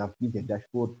where we have built a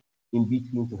dashboard in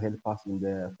between to help us in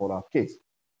the follow-up case.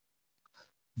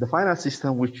 The final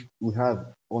system which we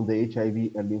have on the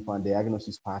HIV and lymph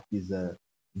diagnosis part is a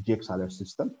JXLR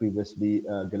system. Previously,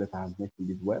 Geleta has mentioned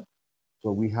it well.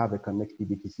 So we have a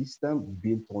connectivity system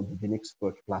built on the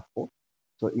GeneXpert platform.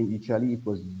 So initially it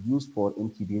was used for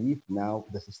MTBE. Now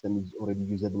the system is already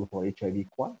usable for HIV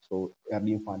quad. So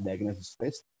early infant diagnosis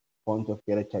test, point of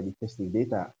care HIV testing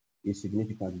data is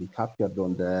significantly captured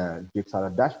on the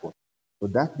JXLR dashboard. So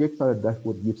that JXLR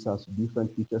dashboard gives us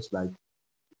different features like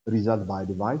result by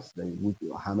device, like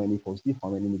how many positive, how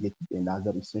many negative, and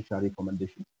other essential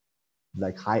recommendations,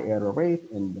 like high error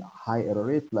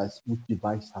rate plus which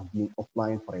device have been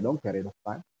offline for a long period of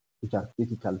time, which are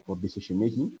critical for decision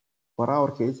making. For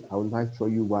our case, I would like to show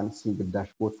you one single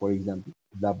dashboard, for example,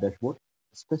 lab dashboard,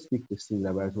 specific testing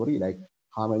laboratory, like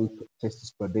how many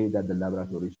tests per day that the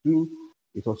laboratory is doing.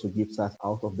 It also gives us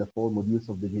out of the 4 modules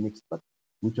of the GeneXpert,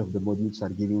 which of the modules are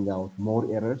giving out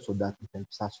more errors so that it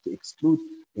helps us to exclude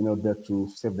in order to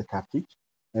save the cartridge,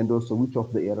 and also which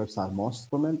of the errors are most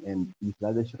common and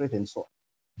utilization rate and so on.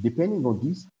 Depending on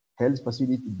this health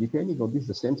facility, depending on this,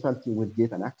 the central team will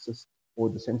get an access, or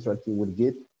the central team will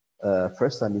get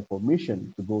first-hand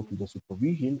information to go to the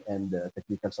supervision and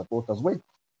technical support as well.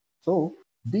 So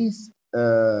this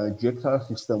JXLR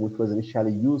system, which was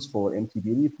initially used for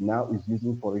MTBE, now is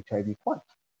using for HIV quad.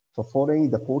 So following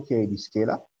the 40 AD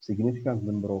scale-up, significant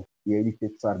number of the AD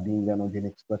tests are being done on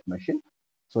GeneXpert machine,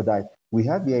 so that we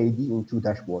have the AD in 2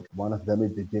 dashboards. One of them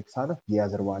is the JXLR, the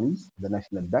other one is the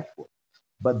national dashboard.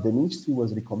 But the ministry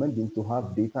was recommending to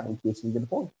have data into a single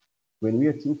point. When we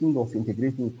are thinking of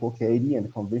integrating POC ID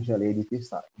and conventional ID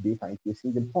data into a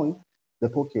single point, the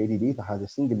POC ID data has a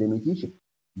single limitation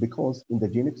because in the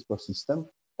GenExpert system,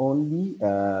 only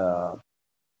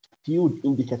few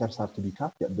indicators are to be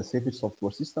captured. The safest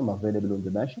software system available on the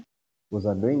machine was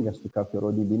allowing us to capture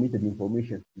only limited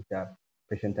information, which are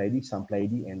patient ID, sample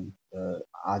ID, and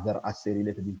other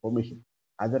assay-related information.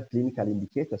 Other clinical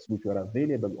indicators which were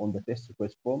available on the test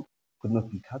request form could not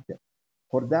be captured.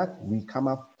 For that, we come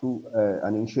up to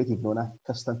an initiative known as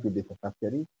custom field data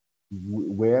capturing,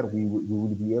 where we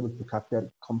will be able to capture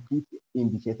complete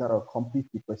indicator or complete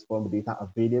request form data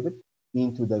available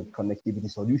into the connectivity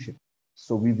solution.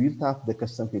 So we built up the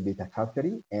custom field data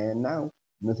capturing, and now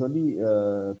not only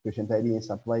patient ID and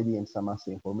supply ID and some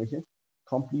assay information,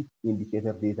 complete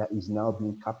indicator data is now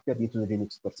being captured into the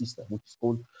GenExpert system, which is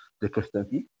called the custom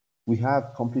field. We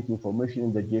have complete information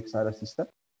in the GXR system.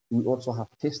 We also have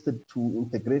tested to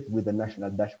integrate with the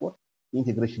national dashboard.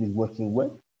 Integration is working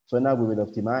well. So now we will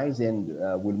optimize and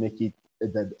we'll make it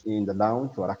in the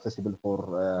launch or accessible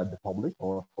for the public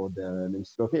or for the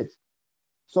Ministry of Health.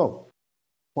 So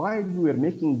while we were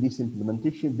making this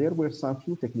implementation, there were some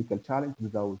few technical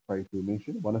challenges I will try to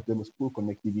mention. One of them is poor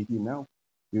connectivity. Now,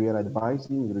 we were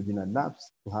advising regional labs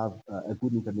to have a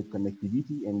good internet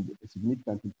connectivity, and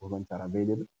significant improvements are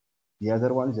available. The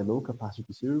other one is a low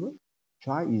capacity server.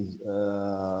 CHAI is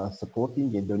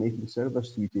supporting and donating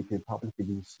servers to UTP Public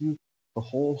Agency to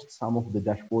host some of the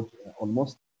dashboards.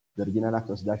 Almost the regional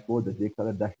access dashboard, the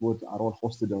data dashboards are all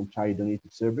hosted on CHAI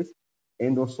donated servers.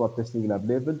 And also at testing lab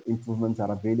level, improvements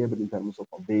are available in terms of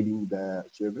availing the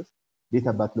service.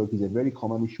 Data backlog is a very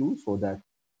common issue, so that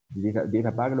the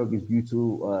data backlog is due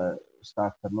to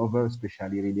staff turnover,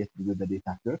 especially related with the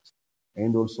data clerks.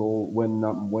 And also when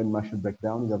machine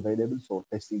breakdown is available, so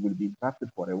testing will be interrupted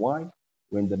for a while.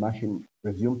 When the machine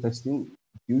resumes testing,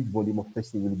 huge volume of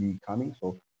testing will be coming,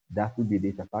 so that will be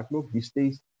data backlog. These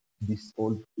days, these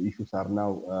all issues are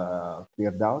now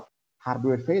cleared out.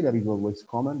 Hardware failure is always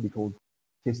common because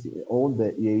all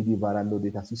the EAD viral load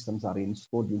data systems are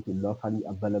installed into locally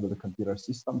available computer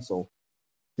systems. So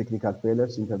technical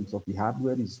failures in terms of the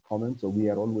hardware is common. So we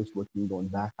are always working on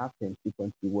backup and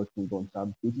frequently working on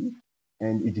troubleshooting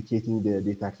and educating the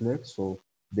data clerks, so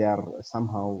they are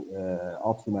somehow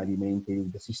optimally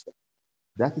maintaining the system.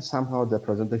 That is somehow the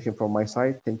presentation from my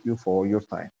side. Thank you for your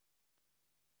time.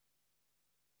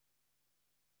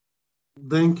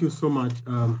 Thank you so much,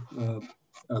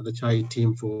 the CHAI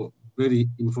team, for very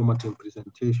informative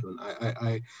presentation.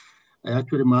 I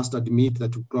actually must admit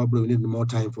that we probably need more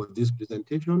time for this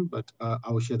presentation, but I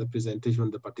will share the presentation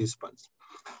with the participants.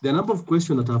 There are a number of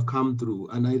questions that have come through,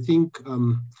 and I think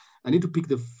I need to pick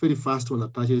the very first one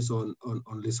that touches on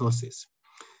resources.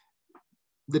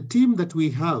 The team that we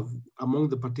have among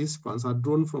the participants are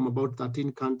drawn from about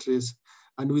 13 countries,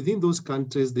 and within those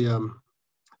countries, they are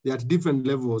at different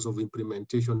levels of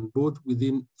implementation, both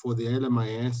within for the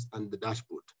LMIS and the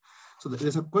dashboard. So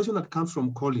there's a question that comes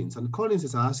from Collins, and Collins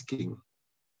is asking,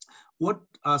 what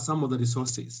are some of the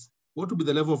resources? What would be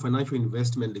the level of financial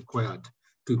investment required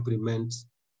to implement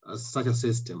such a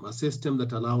system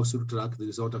that allows you to track the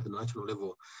result at the national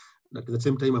level, at the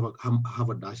same time have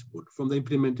a dashboard? From the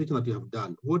implementation that you have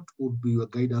done, what would be your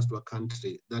guidance to a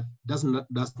country that does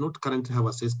not currently have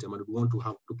a system and would want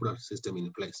to put a system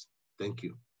in place? Thank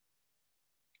you.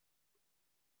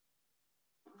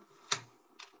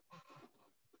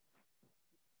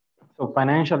 So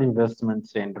financial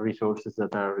investments and resources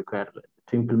that are required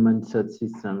to implement such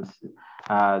systems,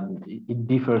 it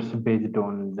differs based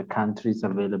on the country's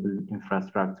available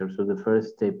infrastructure. So the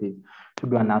first step is to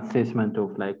do an assessment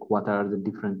of like what are the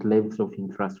different levels of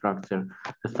infrastructure,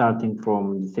 starting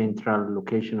from the central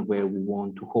location where we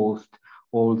want to host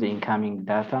all the incoming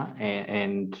data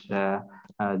and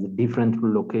the different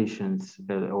locations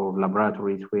or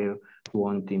laboratories where we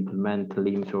want to implement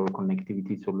LIMS or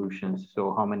connectivity solutions.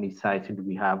 So how many sites do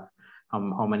we have?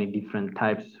 How many different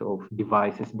types of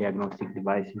devices, diagnostic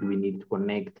devices do we need to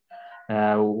connect?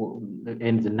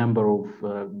 And the number of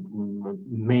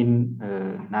main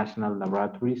national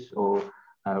laboratories or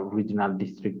regional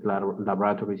district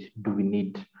laboratories do we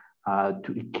need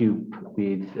to equip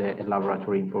with a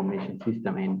laboratory information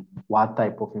system, and what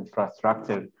type of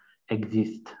infrastructure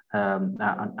exists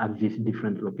at these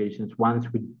different locations. Once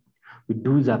we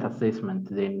do that assessment,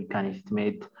 then we can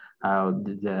estimate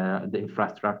the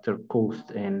infrastructure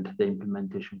cost and the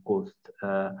implementation cost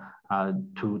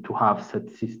to have such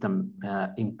system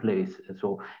in place.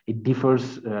 So it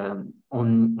differs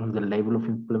on the level of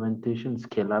implementation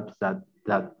scale-ups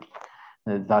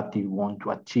that you want to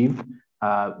achieve.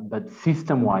 But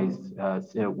system-wise,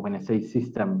 so when I say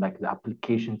system, like the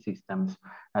application systems,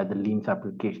 the LIMS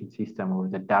application system or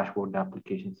the dashboard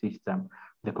application system,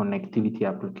 the connectivity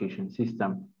application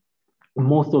system,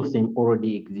 most of them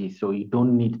already exist. So you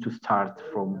don't need to start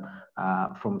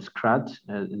from scratch.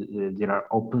 There are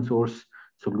open source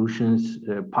solutions,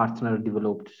 partner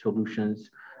developed solutions,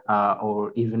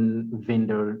 or even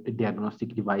vendor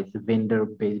diagnostic device,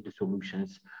 vendor-based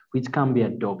solutions, which can be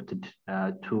adopted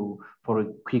for a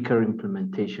quicker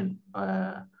implementation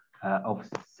of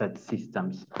such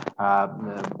systems.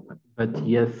 But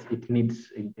yes, it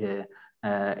needs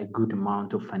a good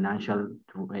amount of financial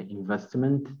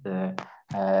investment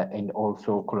and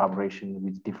also collaboration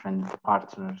with different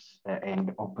partners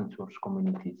and open source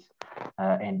communities,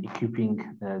 and equipping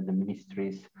the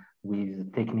ministries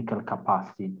with technical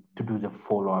capacity to do the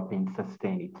follow-up and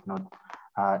sustain it,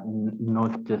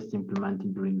 not just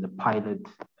implementing during the pilot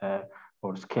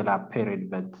or scale-up period,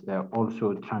 but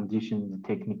also transition the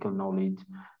technical knowledge,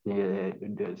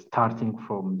 starting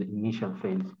from the initial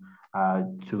phase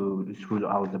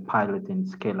throughout the pilot and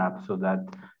scale-up, so that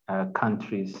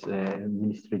countries,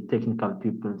 ministry, technical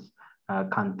peoples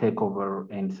can take over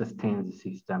and sustain the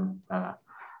system.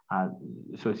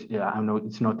 So I know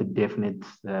it's not a definite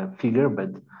figure, but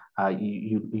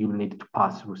you need to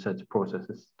pass through such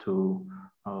processes to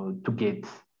get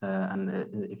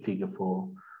a figure for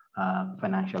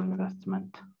financial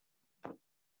investment.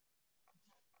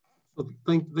 So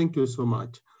thank you so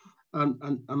much.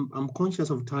 And I'm conscious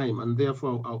of time, and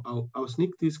therefore I'll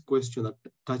sneak this question that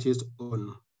touches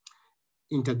on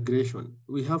integration.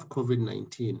 We have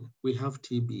COVID-19, we have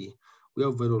TB, we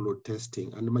have viral load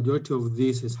testing, and the majority of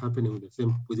this is happening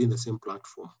within the same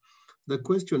platform. The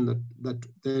question that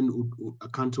then a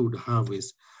country would have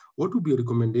is, what would be a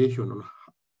recommendation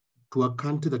to a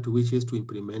country that wishes to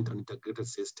implement an integrated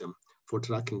system for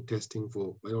tracking testing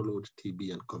for viral load,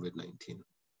 TB, and COVID-19?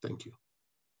 Thank you.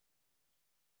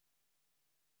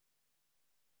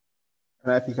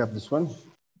 Can I pick up this one?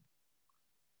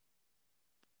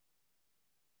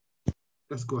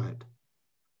 Let's go ahead.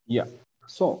 Yeah.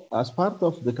 So as part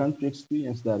of the country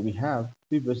experience that we have,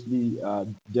 previously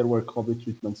there were COVID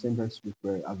treatment centers which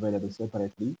were available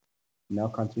separately. Now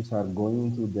countries are going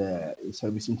into the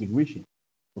service integration.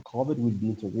 So COVID will be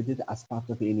integrated as part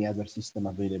of any other system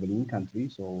available in country.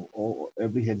 So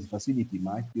every health facility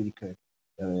might be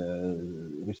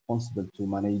responsible to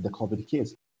manage the COVID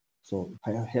case. So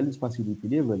health facility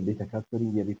level data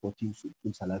capturing and reporting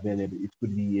tools are available. It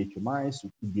could be HMIs,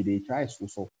 it could be DHIs.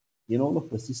 So in all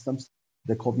of the systems,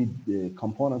 the COVID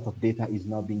component of data is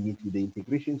now being into the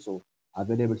integration. So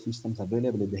available systems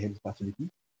available in the health facility.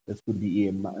 That could be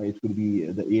it could be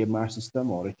the EMR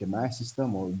system or HMI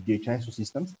system or DHIS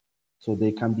systems. So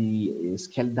they can be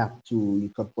scaled up to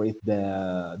incorporate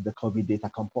the COVID data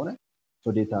component.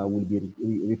 So data will be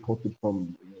reported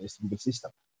from a single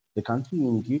system. The country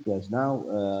in Ethiopia has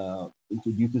now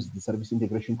introduced the service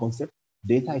integration concept.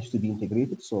 Data is to be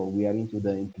integrated. So we are into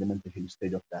the implementation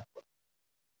stage of that one.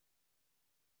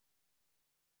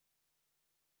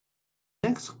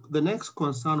 The next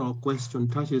concern or question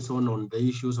touches on the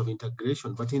issues of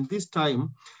integration, but in this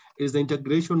time is the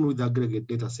integration with the aggregate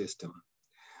data system.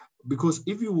 Because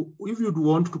if you'd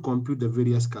want to compute the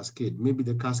various cascade, maybe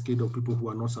the cascade of people who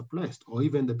are not suppressed, or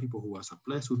even the people who are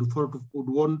suppressed, would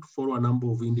want to follow a number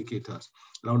of indicators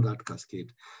around that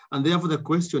cascade. And therefore the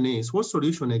question is, what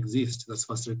solution exists that's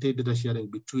facilitate data sharing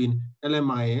between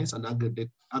LMIS and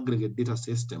aggregate data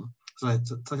system,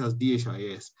 such as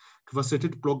DHIS, to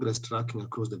facilitate progress tracking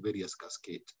across the various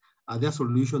cascades? Are there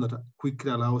solutions that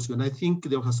quickly allows you? And I think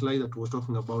there was a slide that was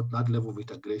talking about that level of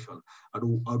integration. I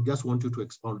just want you to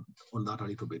expound on that a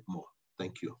little bit more.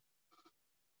 Thank you.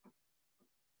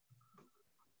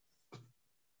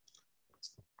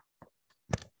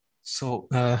 So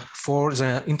for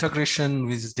the integration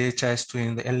with DHIS2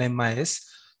 and the LMIS,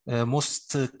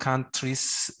 most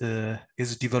countries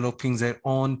is developing their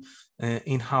own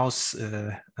in-house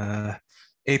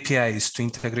APIs to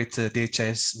integrate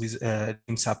DHIS with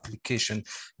LIMS application.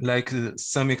 Like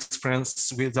some experience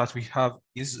that we have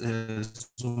is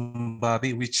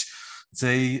Zimbabwe, which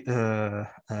they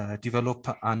develop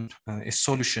a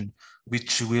solution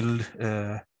which will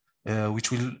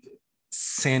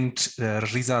send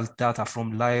result data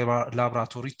from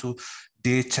laboratory to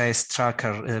DHIS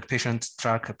tracker, patient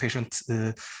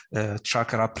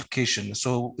tracker application.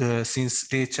 So since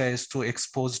DHIS2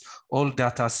 exposed all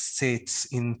data sets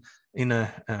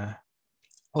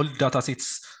all data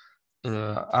sets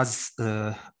as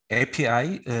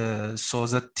API. So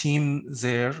the team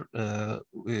there,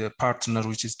 partner,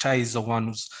 which is Chai, is the one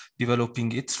who's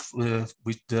developing it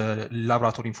with the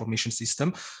laboratory information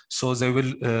system. So they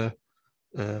will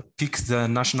pick the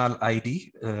national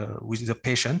ID with the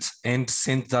patient and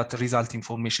send that result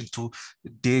information to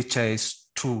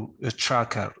DHIS2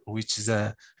 tracker, which is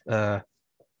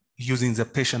using the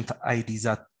patient ID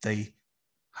that they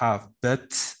have.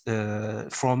 But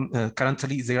from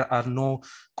currently, there are no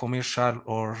commercial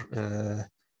or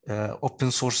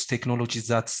open source technologies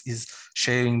that is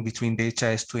sharing between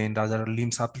DHIS2 and other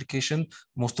LIMS application.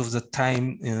 Most of the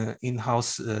time,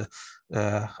 in-house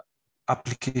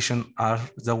application are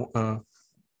the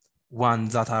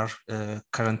ones that are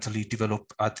currently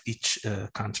developed at each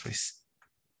countries.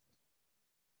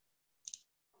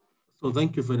 So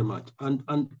thank you very much. And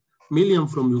Milliam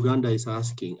from Uganda is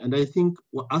asking, and I think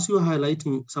as you're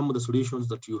highlighting some of the solutions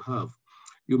that you have,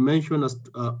 you mentioned as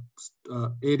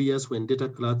areas when data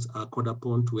clerks are called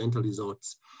upon to enter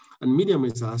results. And Milliam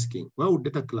is asking, why would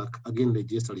data clerk again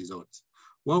register results?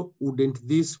 Why wouldn't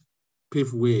this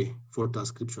pave way for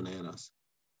transcription errors?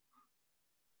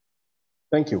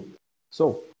 Thank you.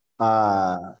 So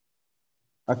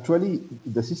actually,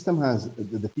 the system has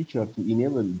the feature to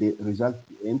enable the result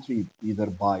entry either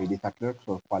by data clerks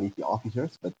or quality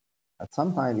officers, but at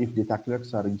some time, if data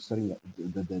clerks are registering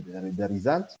the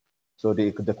results, so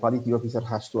the quality officer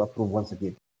has to approve once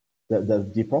again.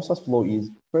 The process flow is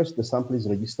first the sample is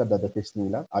registered at the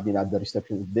testing lab, at the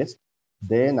reception desk.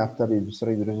 Then after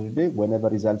registering the result, whenever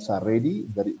results are ready,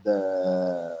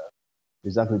 the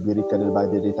result will be recorded by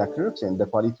the data clerks, and the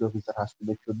quality officer has to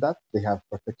make sure that they have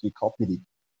perfectly copied it.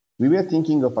 We were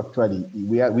thinking of actually,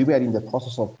 we were in the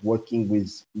process of working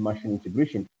with machine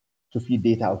integration to feed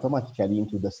data automatically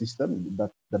into the system,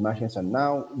 but the machines are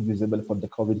now usable for the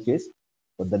COVID case.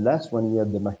 For the last 1 year,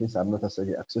 the machines are not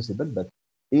necessarily accessible, but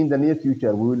in the near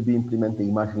future, we will be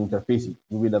implementing machine interfacing.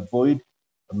 We will avoid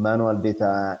manual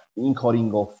data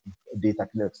encoding of data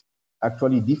clerks.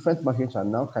 Actually, different machines are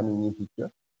now coming in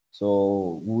picture.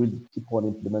 So we will keep on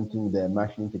implementing the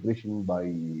machine integration by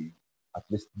at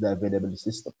least the available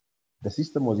system. The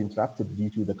system was interrupted due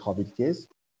to the COVID case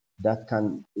that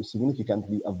can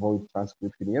significantly avoid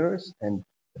transcription errors and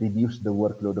reduce the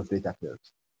workload of data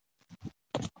clerks.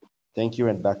 Thank you,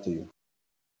 and back to you.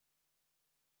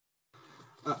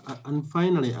 And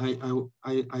finally,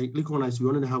 I recognize we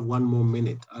only have 1 more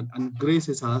minute, and Grace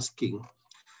is asking,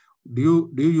 do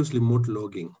you use remote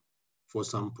logging for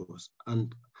samples?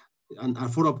 And a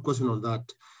follow-up question on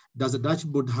that, does the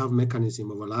dashboard have mechanism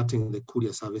of alerting the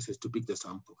courier services to pick the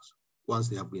samples once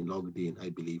they have been logged in, I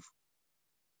believe?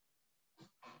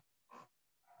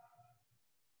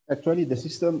 Actually, the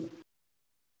system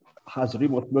has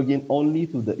remote login only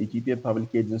to the Ethiopian Public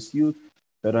Aid Institute,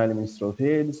 Federal Ministry of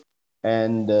Health,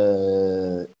 and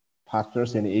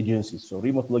partners and agencies. So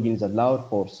remote login is allowed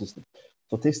for system.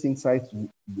 For testing sites,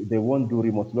 they won't do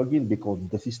remote login because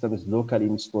the system is locally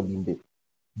installed in there.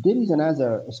 There is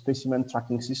another specimen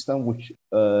tracking system which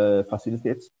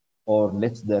facilitates or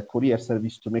lets the courier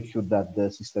service to make sure that the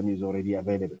system is already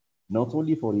available. Not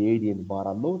only for EAD and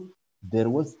viral load, there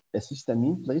was a system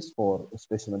in place for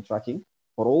specimen tracking.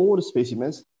 For all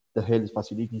specimens, the health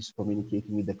facility is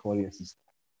communicating with the courier system.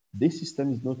 This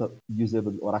system is not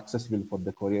usable or accessible for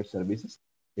the courier services.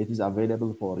 It is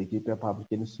available for Ethiopia Public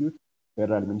Institute,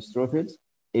 Federal Ministry of Health,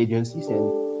 agencies,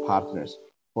 and partners.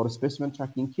 For a specimen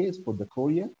tracking case for the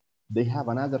courier, they have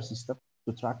another system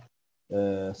to track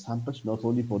samples, not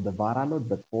only for the viral load,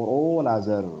 but for all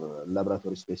other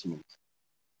laboratory specimens.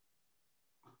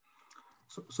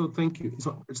 So thank you.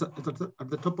 So it's at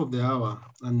the top of the hour,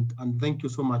 and thank you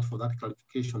so much for that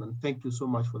clarification, and thank you so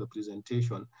much for the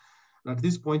presentation. And at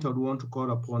this point, I would want to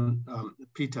call upon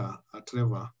Peter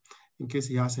Trevor, in case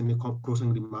he has any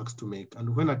closing remarks to make.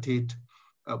 And when at it,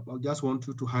 I just want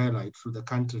you to highlight through the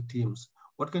country teams,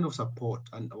 what kind of support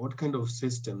and what kind of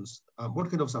systems, what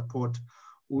kind of support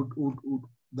would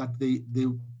that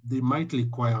they might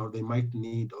require, or they might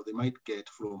need, or they might get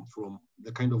from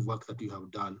the kind of work that you have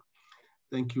done.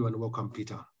 Thank you and welcome,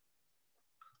 Peter.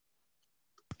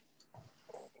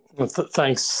 Well,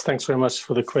 thanks very much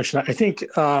for the question. I think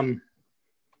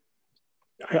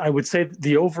I would say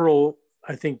the overall,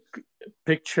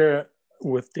 picture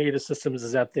with data systems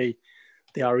is that they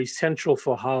are essential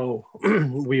for how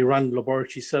we run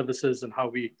laboratory services and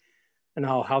how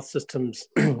health systems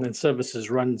and services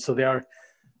run. So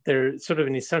they're sort of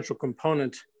an essential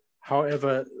component,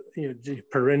 however,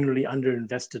 perennially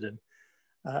underinvested in.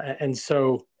 And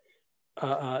so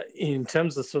in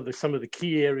terms of some of the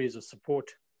key areas of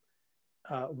support,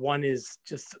 one is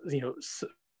just,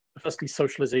 firstly,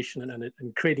 socialization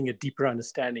and creating a deeper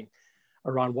understanding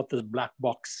around what the black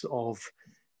box of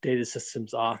data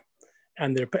systems are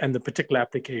and the particular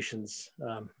applications.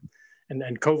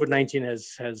 And COVID-19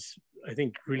 has, I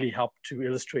think, really helped to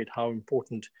illustrate how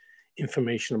important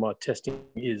information about testing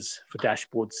is for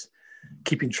dashboards,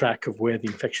 keeping track of where the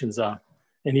infections are.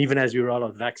 And even as we roll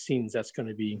out vaccines, that's going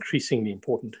to be increasingly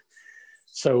important.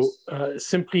 So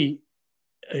simply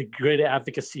a greater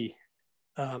advocacy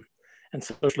and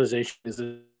socialization is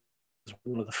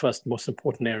one of the first most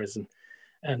important areas.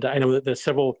 And I know that there's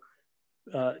several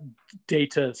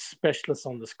data specialists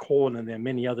on this call, and there are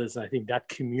many others. I think that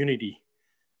community,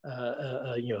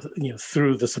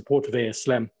 through the support of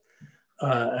ASLM,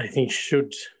 I think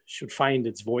should find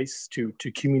its voice to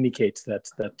communicate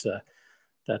that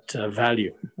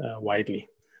value widely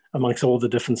amongst all the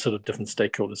different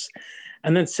stakeholders.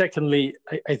 And then secondly,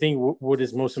 I think what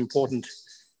is most important,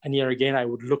 and here again, I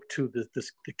would look to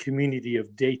the community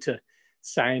of data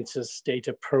scientists,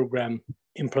 data program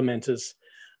implementers,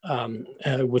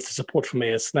 with the support from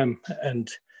ASLM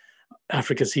and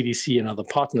Africa CDC and other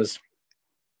partners,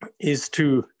 is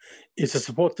to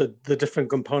support the different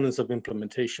components of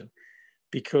implementation,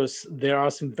 because there are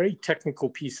some very technical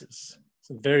pieces,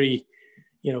 some very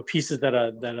pieces that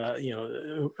are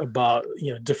about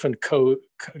different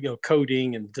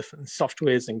coding and different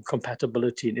softwares and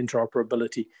compatibility and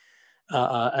interoperability,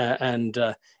 and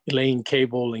laying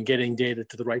cable and getting data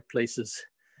to the right places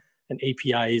and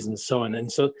APIs and so on. And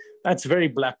so that's very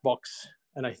black box.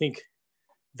 And I think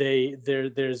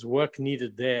there's work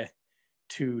needed there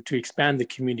to expand the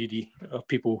community of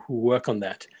people who work on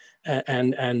that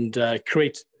and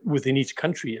create within each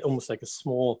country almost like a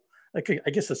small, a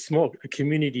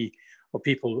community of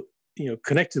people,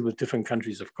 connected with different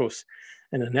countries, of course,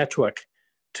 and a network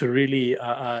to really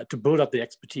to build up the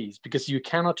expertise, because you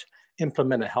cannot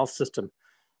implement a health system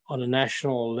on a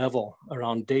national level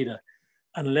around data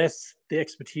unless the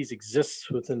expertise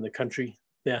exists within the country.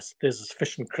 There's a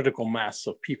sufficient critical mass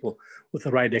of people with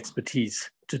the right expertise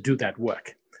to do that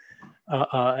work.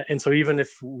 And so even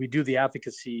if we do the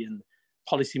advocacy and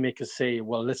policymakers say,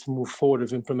 well, let's move forward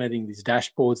of implementing these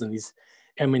dashboards and these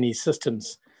M&E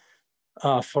systems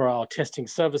for our testing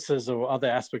services or other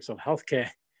aspects of healthcare,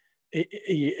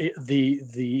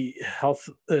 the health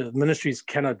ministries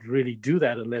cannot really do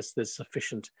that unless there's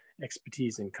sufficient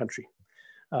expertise in country.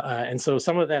 And so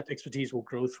some of that expertise will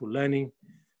grow through learning.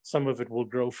 Some of it will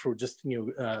grow through just,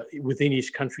 within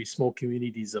each country, small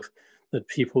communities of the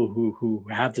people who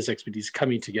have this expertise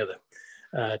coming together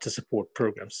to support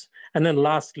programs. And then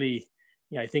lastly,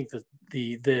 I think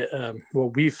that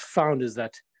what we've found is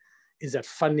that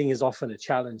funding is often a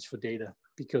challenge for data,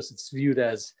 because it's viewed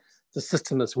as the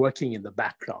system that's working in the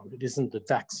background. It isn't the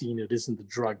vaccine, it isn't the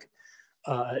drug,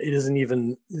 it isn't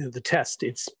even the test,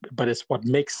 but it's what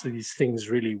makes these things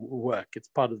really work. It's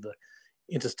part of the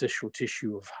interstitial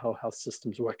tissue of how health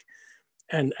systems work.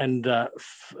 And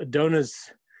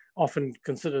donors often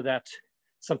consider that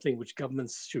something which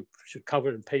governments should cover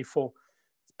and pay for.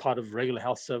 It's part of regular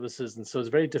health services. And so it's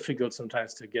very difficult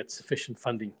sometimes to get sufficient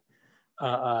funding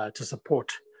to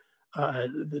support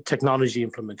the technology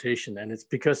implementation. And it's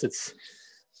because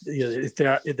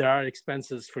there are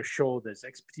expenses for sure. There's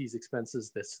expertise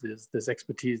expenses, there's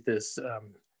expertise, there's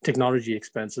technology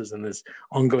expenses, and there's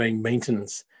ongoing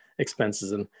maintenance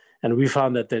expenses. And we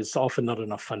found that there's often not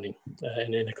enough funding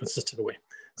in a consistent way.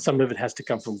 Some of it has to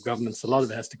come from governments. A lot of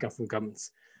it has to come from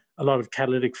governments. A lot of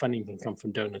catalytic funding can come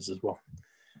from donors as well.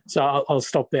 So I'll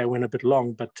stop there. I went a bit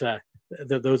long, but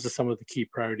those are some of the key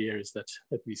priority areas that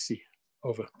we see.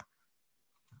 Over.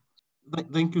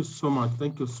 Thank you so much.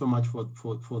 Thank you so much for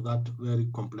that very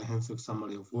comprehensive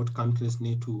summary of what countries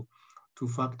need to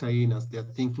factor in as they're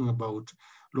thinking about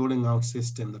rolling out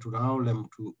systems that would allow them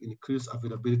to increase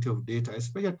availability of data,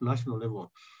 especially at national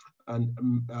level, and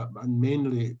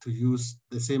mainly to use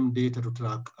the same data to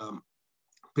track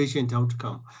patient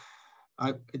outcome.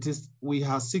 We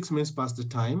have 6 minutes past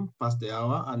the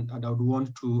hour, and I would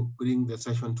want to bring the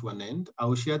session to an end. I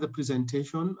will share the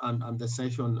presentation and the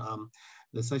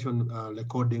session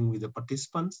recording with the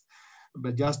participants.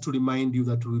 But just to remind you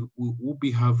that we will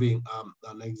be having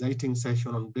an exciting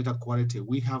session on data quality.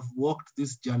 We have walked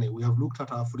this journey. We have looked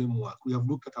at our framework. We have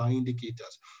looked at our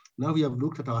indicators. Now we have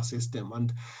looked at our system.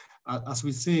 And as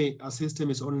we say, a system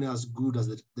is only as good as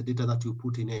the data that you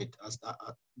put in it. As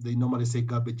they normally say,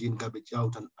 garbage in, garbage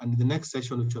out. And in the next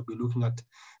session, we shall be looking at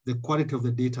the quality of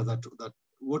the data,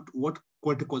 what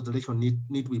quality consideration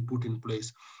need we put in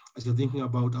place as you're thinking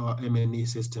about our M&E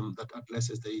system that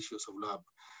addresses the issues of lab.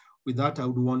 With that, I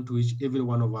would want to wish every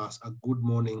one of us a good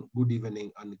morning, good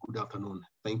evening, and good afternoon.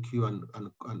 Thank you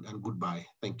and goodbye.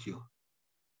 Thank you.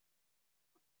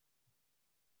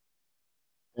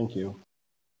 Thank you.